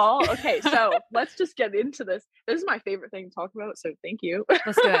time, y'all. Okay, so let's just get into this. This is my favorite thing to talk about, so thank you.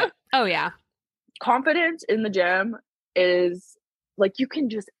 Let's do it. Oh yeah. Confidence in the gym is like you can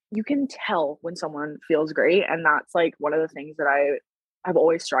just you can tell when someone feels great. And that's like one of the things that I've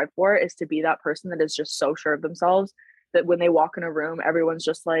always strived for, is to be that person that is just so sure of themselves that when they walk in a room, everyone's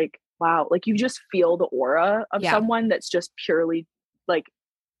just like, wow, like you just feel the aura of someone that's just purely like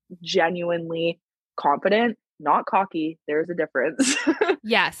genuinely confident, not cocky. There's a difference.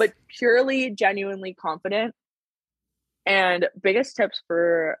 Yes. But purely, genuinely confident. And biggest tips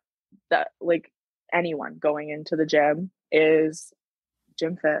for that, like anyone going into the gym, is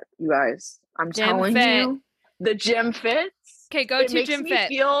gym fit, you guys. I'm telling you, the gym fits. Okay, go to gym fit. It makes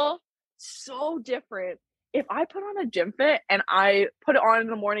me feel so different. If I put on a gym fit and I put it on in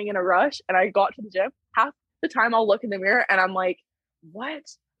the morning in a rush and I got to the gym, half the time I'll look in the mirror and I'm like, what?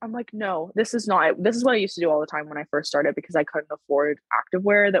 I'm like, no, this is what I used to do all the time when I first started, because I couldn't afford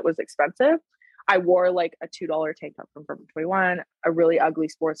activewear that was expensive. I wore like a $2 tank top from Forever 21, a really ugly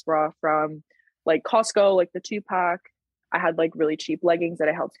sports bra from like Costco, like the 2-pack. I had like really cheap leggings that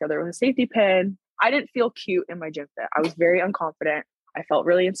I held together with a safety pin. I didn't feel cute in my gym fit. I was very unconfident. I felt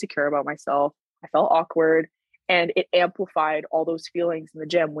really insecure about myself. I felt awkward, and it amplified all those feelings in the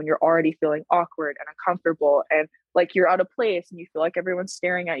gym when you're already feeling awkward and uncomfortable and like you're out of place and you feel like everyone's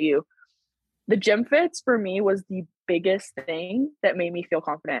staring at you. The gym fits for me was the biggest thing that made me feel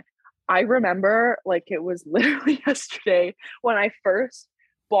confident. I remember like it was literally yesterday when I first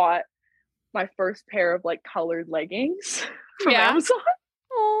bought my first pair of like colored leggings from Amazon.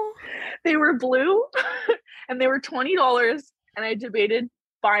 Oh. They were blue and they were $20, and I debated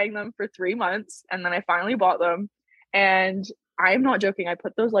buying them for 3 months, and then I finally bought them. And I'm not joking, I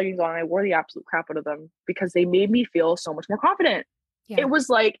put those leggings on and I wore the absolute crap out of them because they made me feel so much more confident. It was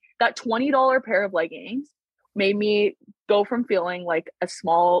like that $20 pair of leggings made me go from feeling like a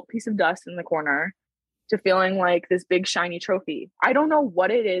small piece of dust in the corner to feeling like this big shiny trophy. I don't know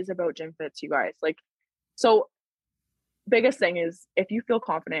what it is about gym fits, you guys. Like, so biggest thing is, if you feel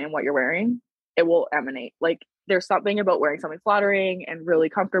confident in what you're wearing, it will emanate. Like, there's something about wearing something flattering and really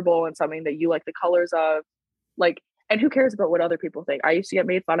comfortable and something that you like the colors of. Like, and who cares about what other people think? I used to get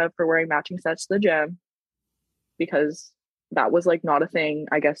made fun of for wearing matching sets to the gym because that was like not a thing,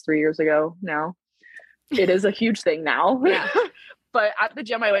 I guess 3 years ago. Now it is a huge thing now. Yeah. But at the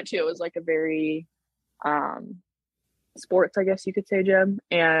gym I went to, it was like a very sports, I guess you could say, gym.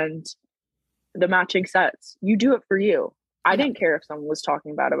 And the matching sets, you do it for you. I didn't care if someone was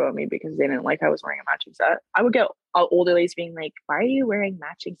talking bad about me because they didn't like I was wearing a matching set. I would get older ladies being like, why are you wearing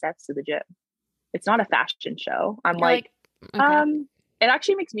matching sets to the gym? It's not a fashion show. I'm like, okay. It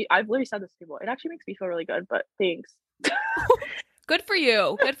actually makes me, I've literally said this to people, it actually makes me feel really good, but thanks. Good for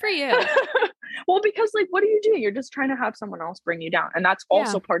you. Good for you. Well, because like, what are you doing? You're just trying to have someone else bring you down. And that's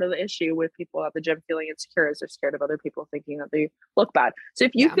also part of the issue with people at the gym feeling insecure, is they're scared of other people thinking that they look bad. So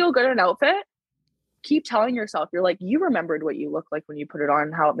if you feel good in an outfit, keep telling yourself, you're like, you remembered what you looked like when you put it on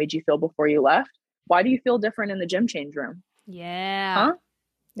and how it made you feel before you left. Why do you feel different in the gym change room? Yeah. Huh?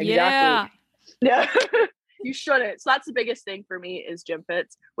 Exactly. Yeah. You shouldn't. So that's the biggest thing for me is gym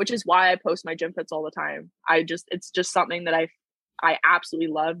fits, which is why I post my gym fits all the time. It's just something that I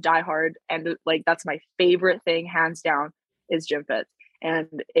absolutely love, die hard. And like, that's my favorite thing, hands down, is gym fits.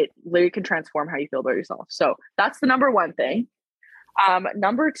 And it literally can transform how you feel about yourself. So that's the number one thing.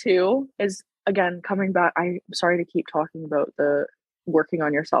 Number two is, again, coming back, I'm sorry to keep talking about the working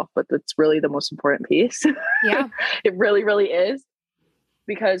on yourself, but that's really the most important piece. Yeah. It really, really is.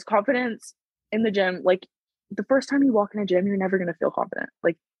 Because confidence in the gym, like the first time you walk in a gym, you're never going to feel confident.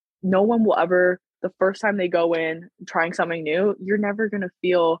 Like no one will ever, the first time they go in trying something new, you're never going to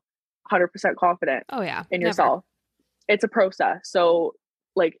feel 100% confident in yourself. It's a process. So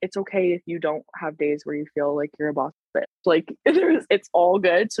like, it's okay if you don't have days where you feel like you're a boss bitch. Like it's all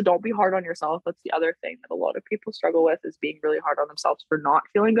good. So don't be hard on yourself. That's the other thing that a lot of people struggle with, is being really hard on themselves for not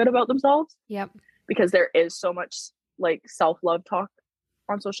feeling good about themselves. Yep. Because there is so much like self-love talk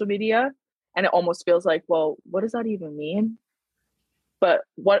on social media, and it almost feels like, well, what does that even mean? But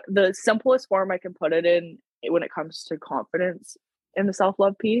what the simplest form I can put it in when it comes to confidence in the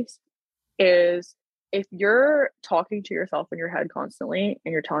self-love piece is, if you're talking to yourself in your head constantly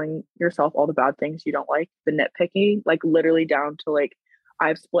and you're telling yourself all the bad things you don't like, the nitpicking, like literally down to like, I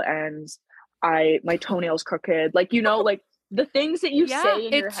have split ends, my toenail's crooked, like, you know, like the things that you say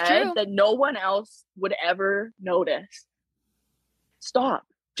in your head that no one else would ever notice. Stop.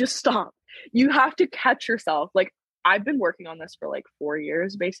 Just stop. You have to catch yourself. Like, I've been working on this for like 4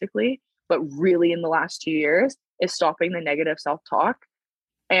 years basically, but really in the last 2 years is stopping the negative self-talk.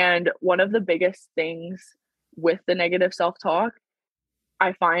 And one of the biggest things with the negative self-talk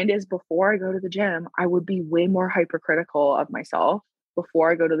I find is, before I go to the gym, I would be way more hypercritical of myself before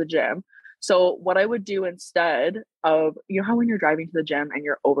I go to the gym. So what I would do instead of, you know how when you're driving to the gym and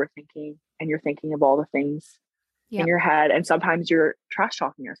you're overthinking and you're thinking of all the things in Yep. your head, and sometimes you're trash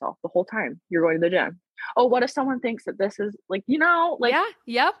talking yourself the whole time you're going to the gym. Oh, what if someone thinks that this is like, Yeah.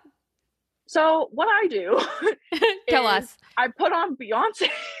 Yep. So what I do Tell is us. I put on Beyonce.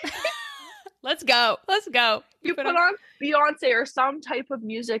 Let's go. Let's go. You put on Beyonce or some type of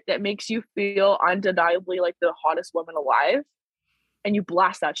music that makes you feel undeniably like the hottest woman alive, and you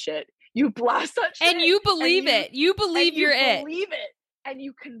blast that shit. You blast that shit. And you believe it. You believe you're it. You believe it. And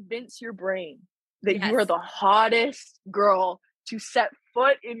you convince your brain that Yes. you are the hottest girl to set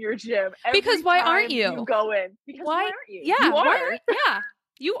foot in your gym. Because why aren't you? You go in. Because why aren't you? Yeah. You are. Yeah.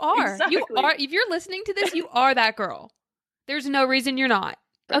 You are. Exactly. You are. If you're listening to this, you are that girl. There's no reason you're not.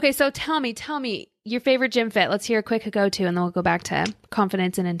 Okay, so tell me your favorite gym fit. Let's hear a quick go-to, and then we'll go back to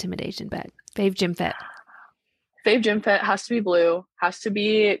confidence and intimidation. But fave gym fit. Fave gym fit has to be blue, has to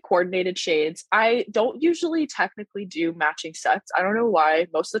be coordinated shades. I don't usually technically do matching sets. I don't know why.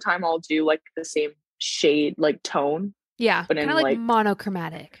 Most of the time I'll do like the same shade, like tone. Yeah, but kind of like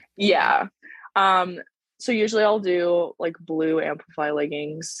monochromatic. Yeah. So usually I'll do like blue Amplify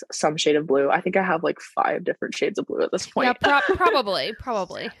leggings, some shade of blue. I think I have like 5 different shades of blue at this point. Yeah, probably.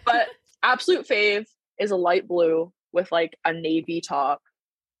 But absolute fave is a light blue with like a navy top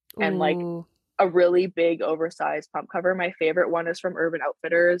and like a really big oversized pump cover. My favorite one is from Urban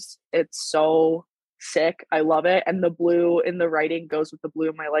Outfitters. It's so sick. I love it. And the blue in the writing goes with the blue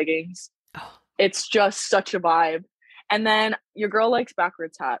in my leggings. Oh. It's just such a vibe. And then your girl likes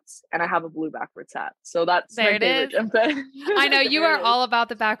backwards hats, and I have a blue backwards hat. So that's there my favorite gym fit. I know you are all about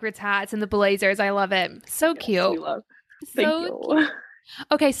the backwards hats and the blazers. I love it. So yes, cute. we love. Thank you.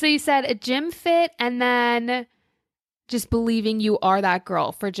 Okay, so you said a gym fit and then just believing you are that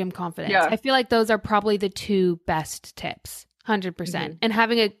girl for gym confidence. Yeah. I feel like those are probably the 2 best tips. 100%. Mm-hmm. And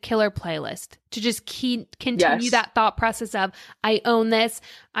having a killer playlist to just continue that thought process of I own this,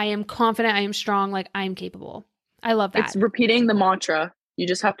 I am confident, I am strong, like I am capable. I love that. It's repeating the mantra. You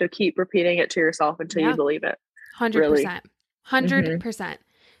just have to keep repeating it to yourself until you believe it. 100%. Really. 100%.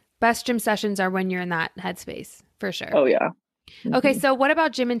 Best gym sessions are when you're in that headspace, for sure. Oh, yeah. Mm-hmm. Okay, so what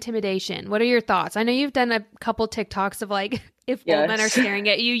about gym intimidation? What are your thoughts? I know you've done a couple TikToks of like, if old men are staring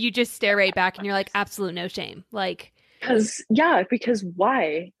at you, you just stare right back and you're like, absolute no shame. Like, because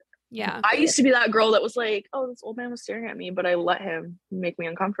why? Yeah. I used to be that girl that was like, oh, this old man was staring at me, but I let him make me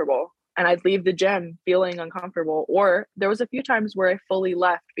uncomfortable. And I'd leave the gym feeling uncomfortable. Or there was a few times where I fully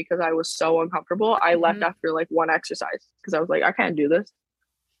left because I was so uncomfortable. I left after like one exercise because I was like, I can't do this.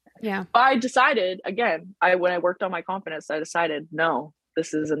 Yeah. But I decided, again, when I worked on my confidence, I decided, no,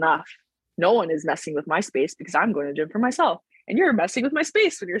 this is enough. No one is messing with my space because I'm going to gym for myself. And you're messing with my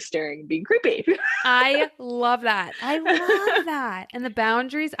space when you're staring and being creepy. I love that. I love that. And the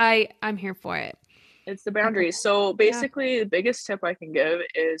boundaries, I'm here for it. It's the boundaries. So basically, the biggest tip I can give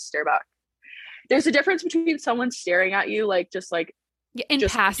is stare back. There's a difference between someone staring at you, like just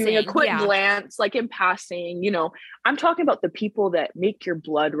passing, doing a quick glance, like in passing. I'm talking about the people that make your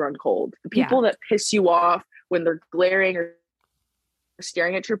blood run cold, the people that piss you off when they're glaring or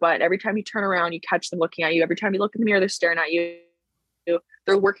staring at your butt. Every time you turn around, you catch them looking at you. Every time you look in the mirror, they're staring at you.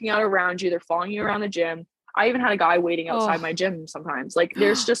 They're working out around you. They're following you around the gym. I even had a guy waiting outside my gym sometimes. Like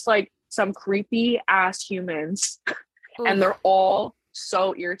there's just like some creepy ass humans and they're all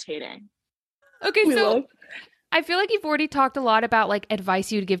so irritating. Okay, so I feel like you've already talked a lot about like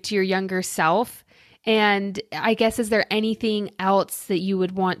advice you would give to your younger self. And I guess, is there anything else that you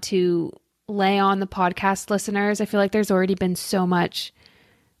would want to lay on the podcast listeners? I feel like there's already been so much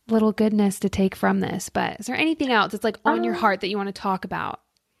little goodness to take from this, but is there anything else that's like on your heart that you want to talk about?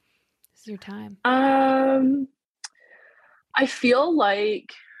 This is your time. I feel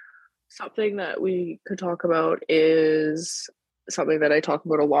like something that we could talk about is something that I talk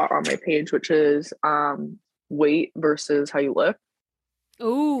about a lot on my page, which is weight versus how you lift.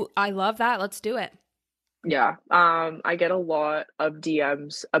 Oh, I love that. Let's do it. Yeah. I get a lot of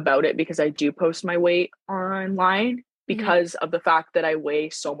DMs about it because I do post my weight online because of the fact that I weigh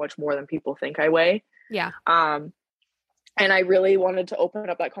so much more than people think I weigh. Yeah. And I really wanted to open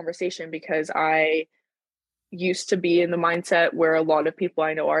up that conversation because I used to be in the mindset where a lot of people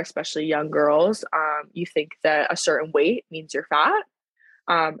I know are, especially young girls, you think that a certain weight means you're fat.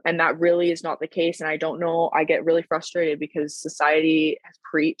 And that really is not the case. And I don't know, I get really frustrated because society has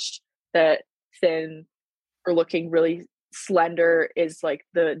preached that thin or looking really slender is like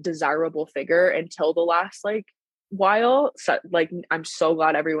the desirable figure until the last like while. So like, I'm so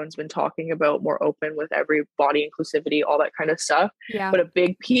glad everyone's been talking about more open with every body inclusivity, all that kind of stuff. Yeah. But a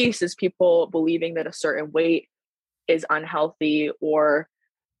big piece is people believing that a certain weight is unhealthy or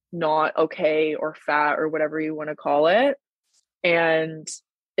not okay or fat or whatever you want to call it. And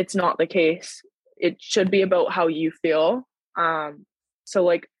it's not the case. It should be about how you feel. So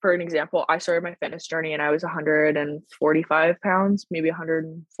like for an example, I started my fitness journey and I was 145 pounds, maybe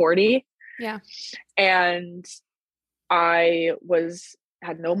 140. Yeah. And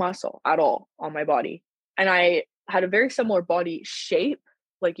had no muscle at all on my body. And I had a very similar body shape.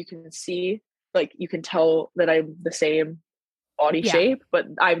 Like you can see, like you can tell that I'm the same body shape, but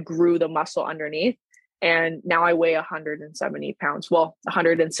I grew the muscle underneath. And now I weigh 170 pounds. Well,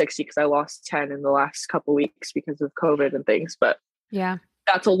 160 because I lost 10 in the last couple of weeks because of COVID and things. But yeah,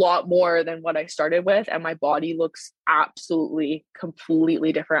 that's a lot more than what I started with. And my body looks absolutely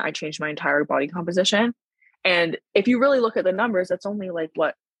completely different. I changed my entire body composition. And if you really look at the numbers, that's only like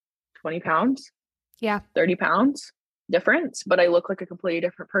what, 20 pounds? Yeah. 30 pounds difference, but I look like a completely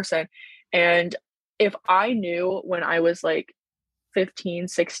different person. And if I knew when I was like 15,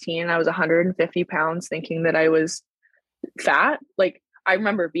 16, I was 150 pounds thinking that I was fat, like I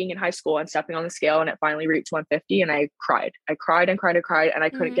remember being in high school and stepping on the scale and it finally reached 150 and I cried and cried and cried and I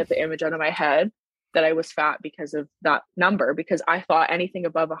couldn't get the image out of my head that I was fat because of that number, because I thought anything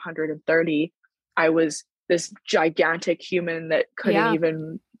above 130, I was this gigantic human that couldn't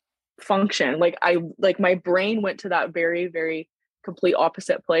even function. Like my brain went to that very, very complete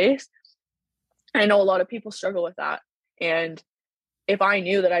opposite place. I know a lot of people struggle with that. And if I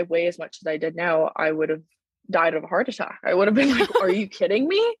knew that I weigh as much as I did now, I would have died of a heart attack. I would have been like, are you kidding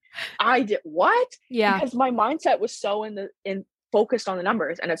me? I did what? Yeah. Because my mindset was so in focused on the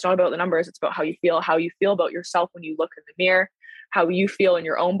numbers, and it's not about the numbers. It's about how you feel about yourself when you look in the mirror, how you feel in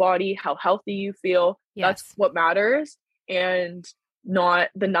your own body, how healthy you feel. Yes. That's what matters. And not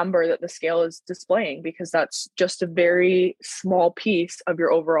the number that the scale is displaying, because that's just a very small piece of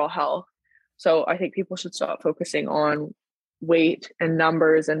your overall health. So I think people should stop focusing on weight and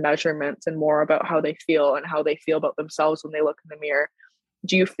numbers and measurements and more about how they feel and how they feel about themselves when they look in the mirror.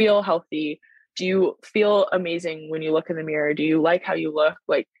 Do you feel healthy? Do you feel amazing when you look in the mirror? Do you like how you look?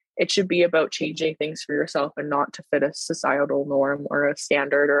 Like, it should be about changing things for yourself and not to fit a societal norm or a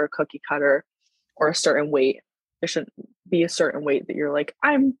standard or a cookie cutter or a certain weight. There shouldn't be a certain weight that you're like,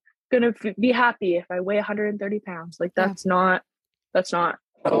 I'm going to be happy if I weigh 130 pounds. Like that's not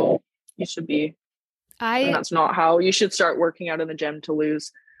how you should be. And that's not how you should start working out in the gym to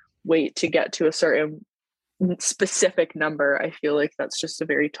lose weight to get to a certain specific number. I feel like that's just a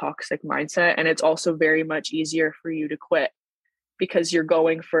very toxic mindset. And it's also very much easier for you to quit because you're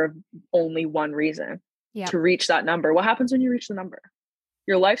going for only one reason to reach that number. What happens when you reach the number?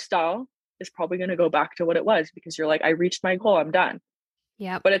 Your lifestyle is probably going to go back to what it was because you're like, I reached my goal, I'm done.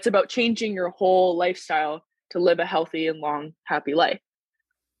 Yeah. But it's about changing your whole lifestyle to live a healthy and long, happy life.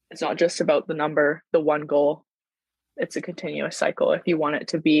 It's not just about the number, the one goal. It's a continuous cycle. If you want it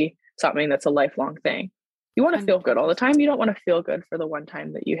to be something that's a lifelong thing, you want to feel good all the time. You don't want to feel good for the one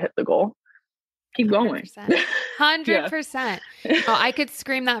time that you hit the goal. Keep going. 100%. Oh, I could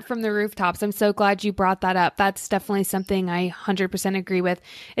scream that from the rooftops. I'm so glad you brought that up. That's definitely something I 100% agree with.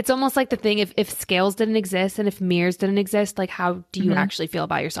 It's almost like the thing, if scales didn't exist and if mirrors didn't exist, like how do you actually feel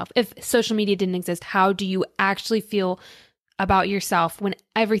about yourself? If social media didn't exist, how do you actually feel about yourself when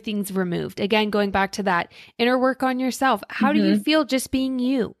everything's removed? Again, going back to that inner work on yourself. How do you feel just being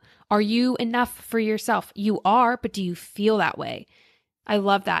you? Are you enough for yourself? You are, but do you feel that way? I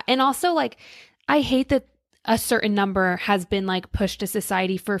love that. And also, like, I hate that a certain number has been like pushed to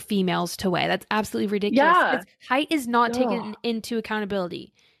society for females to weigh. That's absolutely ridiculous. Yeah. Height is not taken into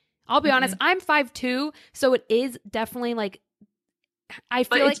accountability. I'll be honest, I'm 5'2", so it is definitely like, I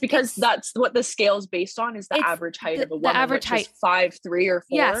feel like it's because that's what the scale is based on, is the average height of a woman, average height, 5'3" or 4.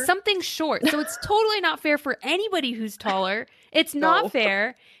 Yeah, something short. So it's totally not fair for anybody who's taller. It's not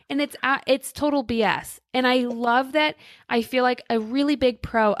fair, and it's total BS. And I love that. I feel like a really big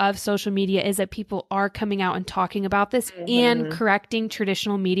pro of social media is that people are coming out and talking about this and correcting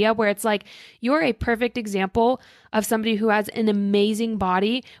traditional media, where it's like, you're a perfect example of somebody who has an amazing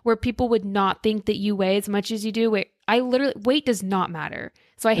body where people would not think that you weigh as much as you do. Weight does not matter.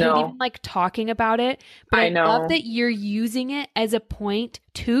 So I hate even like talking about it, but I love that you're using it as a point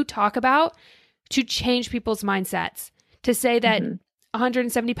to talk about, to change people's mindsets, to say that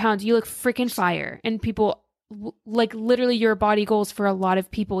 170 pounds, you look freaking fire. And people, like, literally your body goals for a lot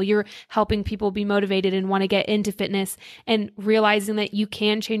of people. You're helping people be motivated and want to get into fitness and realizing that you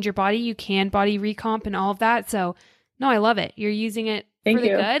can change your body, you can body recomp and all of that. So no, I love it. You're using it for the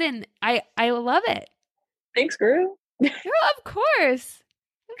good, and I love it. Thanks, Guru. Of course.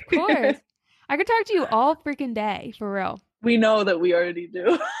 I could talk to you all freaking day, for real. We know that we already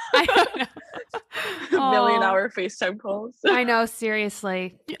do. I don't know. Million-hour FaceTime calls. I know,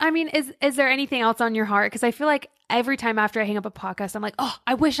 seriously. I mean, is there anything else on your heart? Because I feel like every time after I hang up a podcast, I'm like, oh,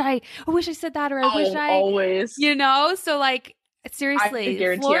 I wish I said that, or I wish I always. So like, seriously, I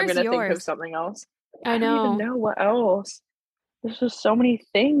guarantee I'm gonna think of something else. I know. I don't even know what else. There's just so many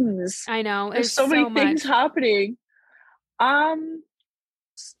things. I know. There's so many things happening.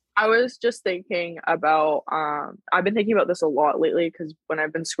 I was just thinking about I've been thinking about this a lot lately because when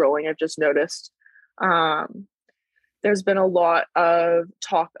I've been scrolling, I've just noticed there's been a lot of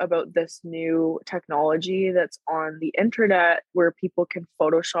talk about this new technology that's on the internet where people can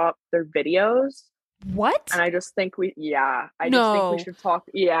Photoshop their videos. What? And I just think just think we should talk.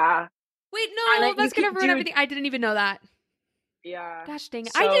 Yeah. Wait, no, that's gonna ruin everything. I didn't even know that. Yeah. Gosh dang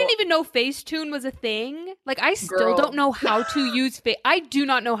it. I didn't even know Facetune was a thing. Like, I still don't know how to use I do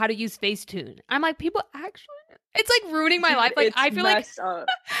not know how to use Facetune. I'm like, people actually, it's like ruining my life. Like, I feel like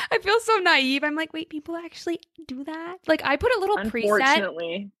I feel so naive. I'm like, wait, people actually do that? Like, I put a little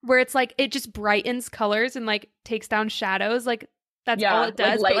preset where it's like, it just brightens colors and like takes down shadows. Like, that's all it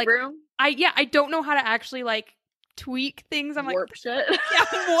does. Like Lightroom? I don't know how to actually like tweak things. I'm warp shit. Yeah,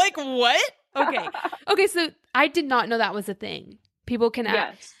 I'm like, what? Okay, so I did not know that was a thing. People can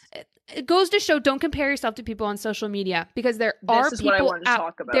it goes to show, don't compare yourself to people on social media, because there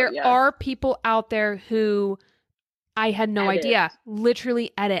are people out there who I had no idea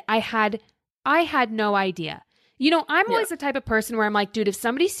literally edit. I had no idea. You know, I'm always the type of person where I'm like, dude, if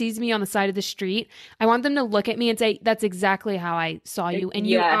somebody sees me on the side of the street, I want them to look at me and say, that's exactly how I saw you. And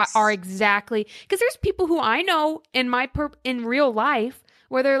you are exactly, because there's people who I know in real life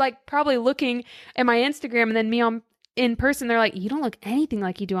where they're like probably looking at my Instagram and then me in person, they're like, you don't look anything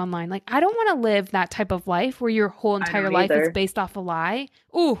like you do online. Like, I don't want to live that type of life where your whole entire life is based off a lie.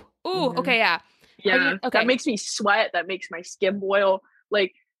 Ooh, okay, yeah. Yeah, that makes me sweat. That makes my skin boil.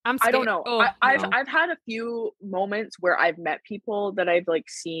 Like, I don't know. I've had a few moments where I've met people that I've like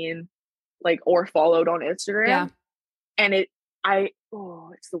seen like or followed on Instagram, and it's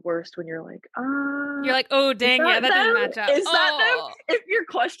the worst when you're like, oh dang, that doesn't match up. Is that them? If you're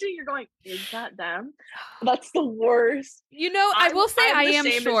questioning, you're going, is that them? That's the worst. You know, I will say I am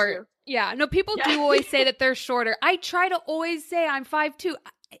short. Yeah, no, people do always say that they're shorter. I try to always say I'm 5'2".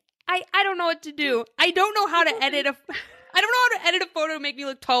 I don't know what to do. I don't know how to edit a photo to make me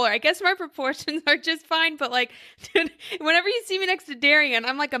look taller. I guess my proportions are just fine, but like, dude, whenever you see me next to Darian,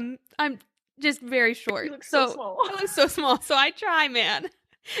 I'm like, I'm just very short. You look so small. I look so small. So I try, man.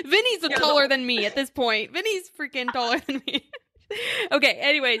 Vinny's taller than me at this point. Vinny's freaking taller than me. Okay,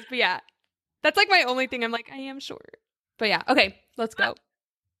 anyways, but yeah. That's like my only thing. I'm like, I am short. But yeah, okay, let's go.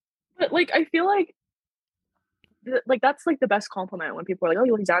 But like, I feel like that's like the best compliment when people are like, oh,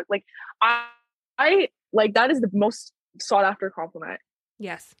 you look exactly like I like, that is the most sought after compliment.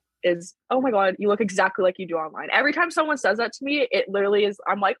 Yes. Is, oh my God, you look exactly like you do online. Every time someone says that to me, it literally is,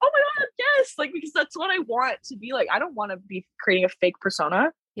 I'm like, oh my God, yes, like, because that's what I want to be like. I don't want to be creating a fake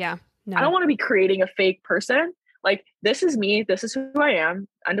persona. Yeah. No. I don't want to be creating a fake person. Like, this is me. This is who I am.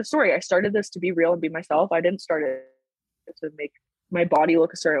 End of story. I started this to be real and be myself. I didn't start it to make my body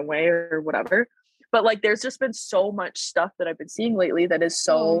look a certain way or whatever. But like, there's just been so much stuff that I've been seeing lately that is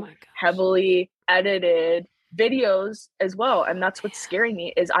so heavily edited videos as well. And that's what's scaring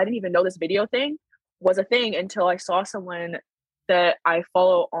me, is I didn't even know this video thing was a thing until I saw someone that I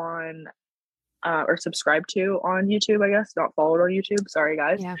follow on or subscribe to on YouTube, I guess. Not followed on YouTube. Sorry,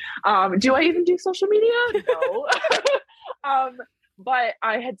 guys. Yeah. Do I even do social media? No. But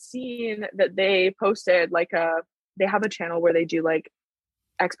I had seen that they posted like they have a channel where they do like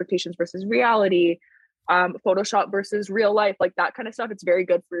expectations versus reality, Photoshop versus real life, like that kind of stuff. It's very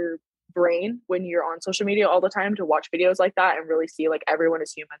good for your brain when you're on social media all the time to watch videos like that and really see like everyone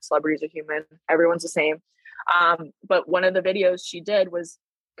is human, celebrities are human, everyone's the same. But one of the videos she did was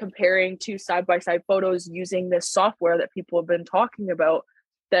comparing two side-by-side photos using this software that people have been talking about,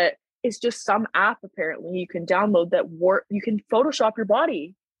 that is just some app apparently you can download that you can Photoshop your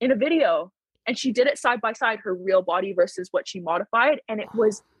body in a video. And she did it side by side, her real body versus what she modified. And it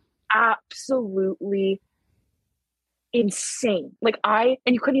was absolutely insane. Like and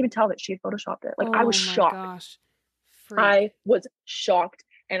you couldn't even tell that she had Photoshopped it. Like, I was shocked. Gosh. I was shocked.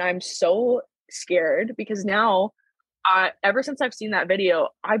 And I'm so scared because now, ever since I've seen that video,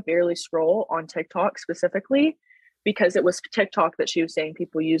 I barely scroll on TikTok specifically, because it was TikTok that she was saying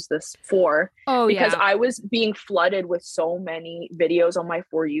people use this for. Because I was being flooded with so many videos on my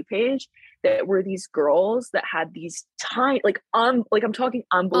For You page that were these girls that had these tiny, like I'm talking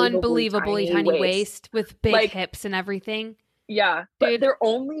unbelievably tiny waist with big hips and everything. Yeah, but they're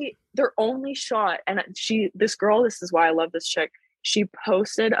only shot, and this girl, this is why I love this chick. She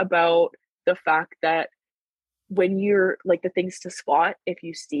posted about the fact that when you're like the things to spot, if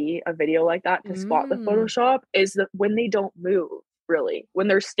you see a video like that, to spot the Photoshop, is that when they don't move, really, when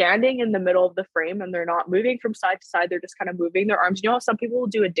they're standing in the middle of the frame and they're not moving from side to side, they're just kind of moving their arms. You know how some people will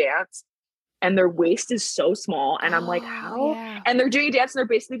do a dance and their waist is so small, and I'm like, how? Yeah. And they're doing a dance and they're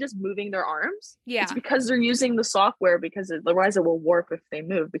basically just moving their arms. Yeah. It's because they're using the software, because otherwise it will warp if they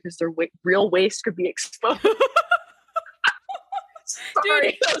move, because their real waist could be exposed. Sorry,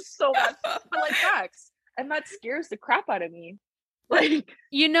 Dude. that was so bad. But like facts. And that scares the crap out of me. Like,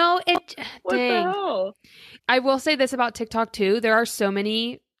 You know, what the hell? I will say this about TikTok too. There are so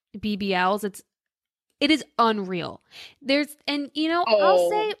many BBLs. It is unreal. I'll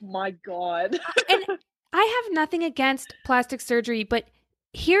say, my God. and I have nothing against plastic surgery, but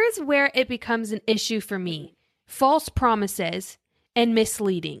here's where it becomes an issue for me. False promises and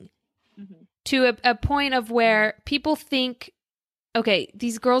misleading to a point of where people think, okay,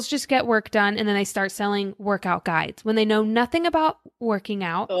 these girls just get work done and then they start selling workout guides when they know nothing about working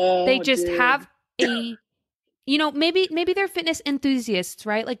out. They just have maybe they're fitness enthusiasts,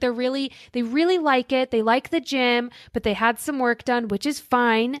 right? Like they really like it. They like the gym, but they had some work done, which is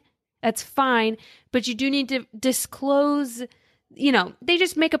fine. That's fine. But you do need to disclose, they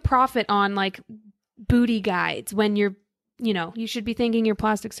just make a profit on like booty guides when you should be thanking your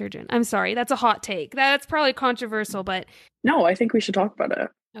plastic surgeon. I'm sorry. That's a hot take. That's probably controversial, but No, I think we should talk about it.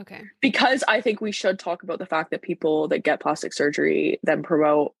 Okay. Because I think we should talk about the fact that people that get plastic surgery then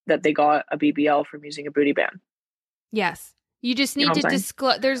promote that they got a BBL from using a booty band. Yes. You just need to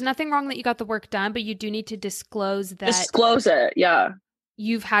disclose. There's nothing wrong that you got the work done, but you do need to disclose that. Disclose it. Yeah.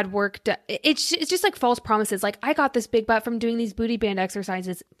 You've had work done. It's just like false promises. Like, I got this big butt from doing these booty band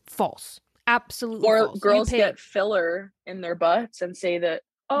exercises. False. Absolutely or false. Girls get filler in their butts and say that,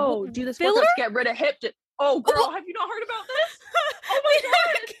 do this filler to get rid of hip. Oh, girl, have you not heard about this? Oh my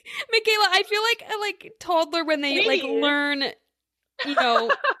God. Michaela, I feel like a toddler when they learn,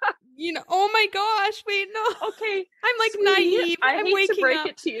 oh my gosh, wait, no. Okay. I'm sweetie, naive. I'm hate waking to break up.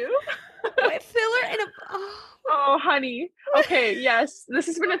 it to you. Filler and Oh, honey. Okay, yes, this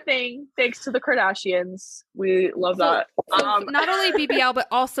has been a thing thanks to the Kardashians. We love that. Not only BBL, but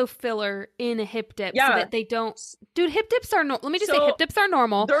also filler in a hip dip, so that they don't. Dude, hip dips are let me just say, hip dips are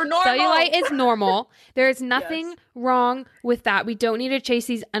normal. They're normal. Cellulite is normal. There is nothing wrong with that. We don't need to chase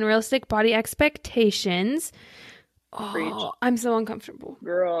these unrealistic body expectations. Oh, I'm so uncomfortable,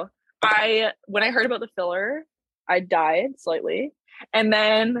 girl. When I heard about the filler, I died slightly, and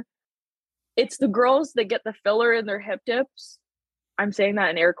then. It's the girls that get the filler in their hip dips. I'm saying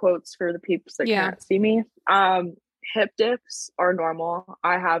that in air quotes for the peeps that can't see me. Hip dips are normal.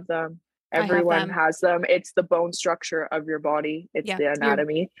 I have them. Everyone has them. It's the bone structure of your body. It's the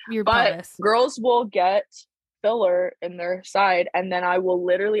anatomy. But pelvis. Girls will get filler in their side, and then I will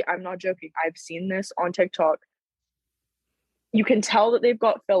literally, I'm not joking, I've seen this on TikTok. You can tell that they've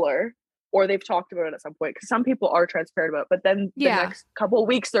got filler, or they've talked about it at some point, because some people are transparent about it. But then the next couple of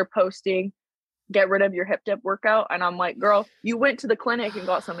weeks they're posting, get rid of your hip dip workout. And I'm like, girl, you went to the clinic and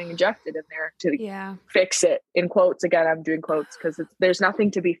got something injected in there to fix it. In quotes. Again, I'm doing quotes because there's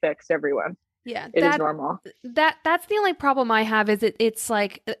nothing to be fixed, everyone. Yeah. It is normal. That's the only problem I have is it's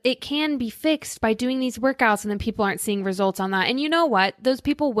like it can be fixed by doing these workouts, and then people aren't seeing results on that. And you know what? Those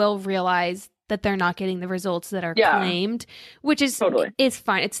people will realize that they're not getting the results that are claimed, which is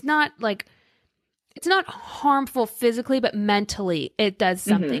fine. It's not like it's not harmful physically, but mentally it does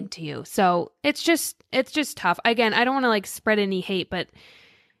something to you. So it's just tough. Again, I don't want to spread any hate, but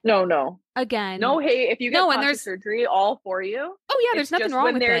no. Again, no hate. If you get plastic surgery, all for you. Oh yeah, there's nothing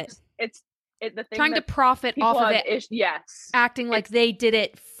wrong with it. It's the thing trying to profit off of it. Yes, acting like they did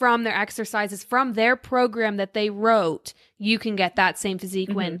it from their exercises, from their program that they wrote. You can get that same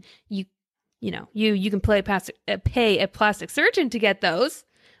physique when you can pay a plastic surgeon to get those,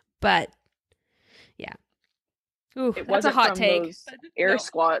 but. Yeah. Ooh, that's a hot take. Air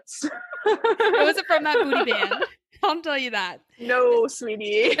squats. It wasn't from that booty band. I'll tell you that. No,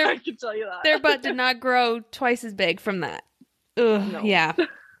 sweetie. I can tell you that. Their butt did not grow twice as big from that. Ugh, no. Yeah.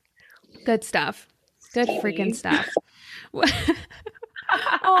 Good stuff. Good freaking stuff.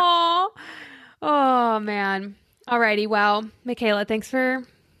 Oh, man. Alrighty. Well, Michaela, thanks for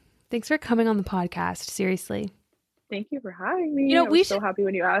coming on the podcast. Seriously. Thank you for having me. I was so happy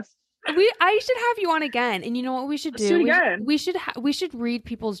when you asked. I should have you on again, and you know what we should do? Let's do it again. We should read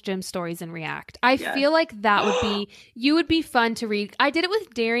people's gym stories and react. I feel like that would be fun to read. I did it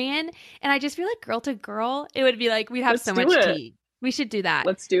with Darian, and I just feel like girl to girl, it would be like we'd have so much tea. We should do that.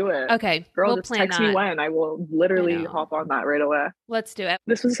 Let's do it. Okay. Girl, we'll just plan text that. me when. I will literally hop on that right away. Let's do it.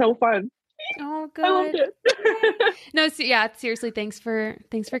 This was so fun. Oh, good. I loved it. No, seriously, thanks for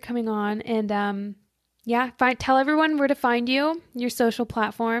coming on. And tell everyone where to find you, your social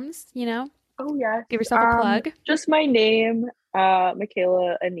platforms, Oh, yes. Give yourself a plug. Just my name,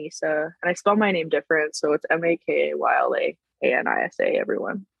 Michaela Anisa. And I spell my name different, so it's MakylaAnisa,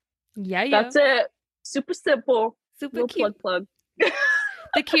 everyone. Yeah. That's it. Super simple. Super cute. Plug.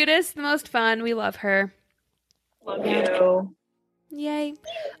 The cutest, the most fun. We love her. Love you. Yay.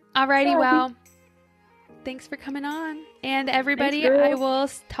 Alrighty, well, thanks for coming on. And everybody, I will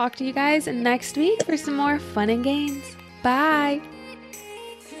talk to you guys next week for some more fun and games. Bye.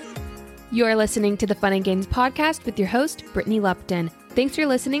 You're listening to the Fun and Gains podcast with your host, Brittany Lupton. Thanks for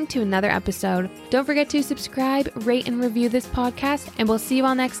listening to another episode. Don't forget to subscribe, rate, and review this podcast, and we'll see you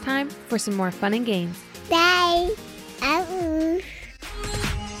all next time for some more fun and games. Bye.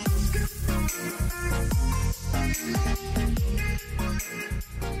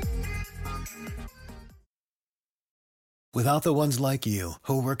 Without the ones like you,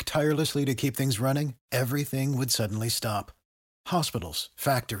 who work tirelessly to keep things running, everything would suddenly stop. Hospitals,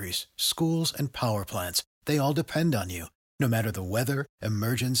 factories, schools, and power plants, they all depend on you. No matter the weather,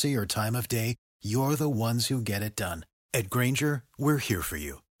 emergency, or time of day, you're the ones who get it done. At Grainger, we're here for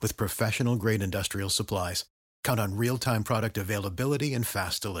you with professional-grade industrial supplies. Count on real-time product availability and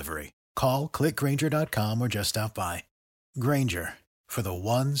fast delivery. Call, click Grainger.com, or just stop by. Grainger, for the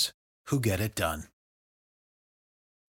ones who get it done.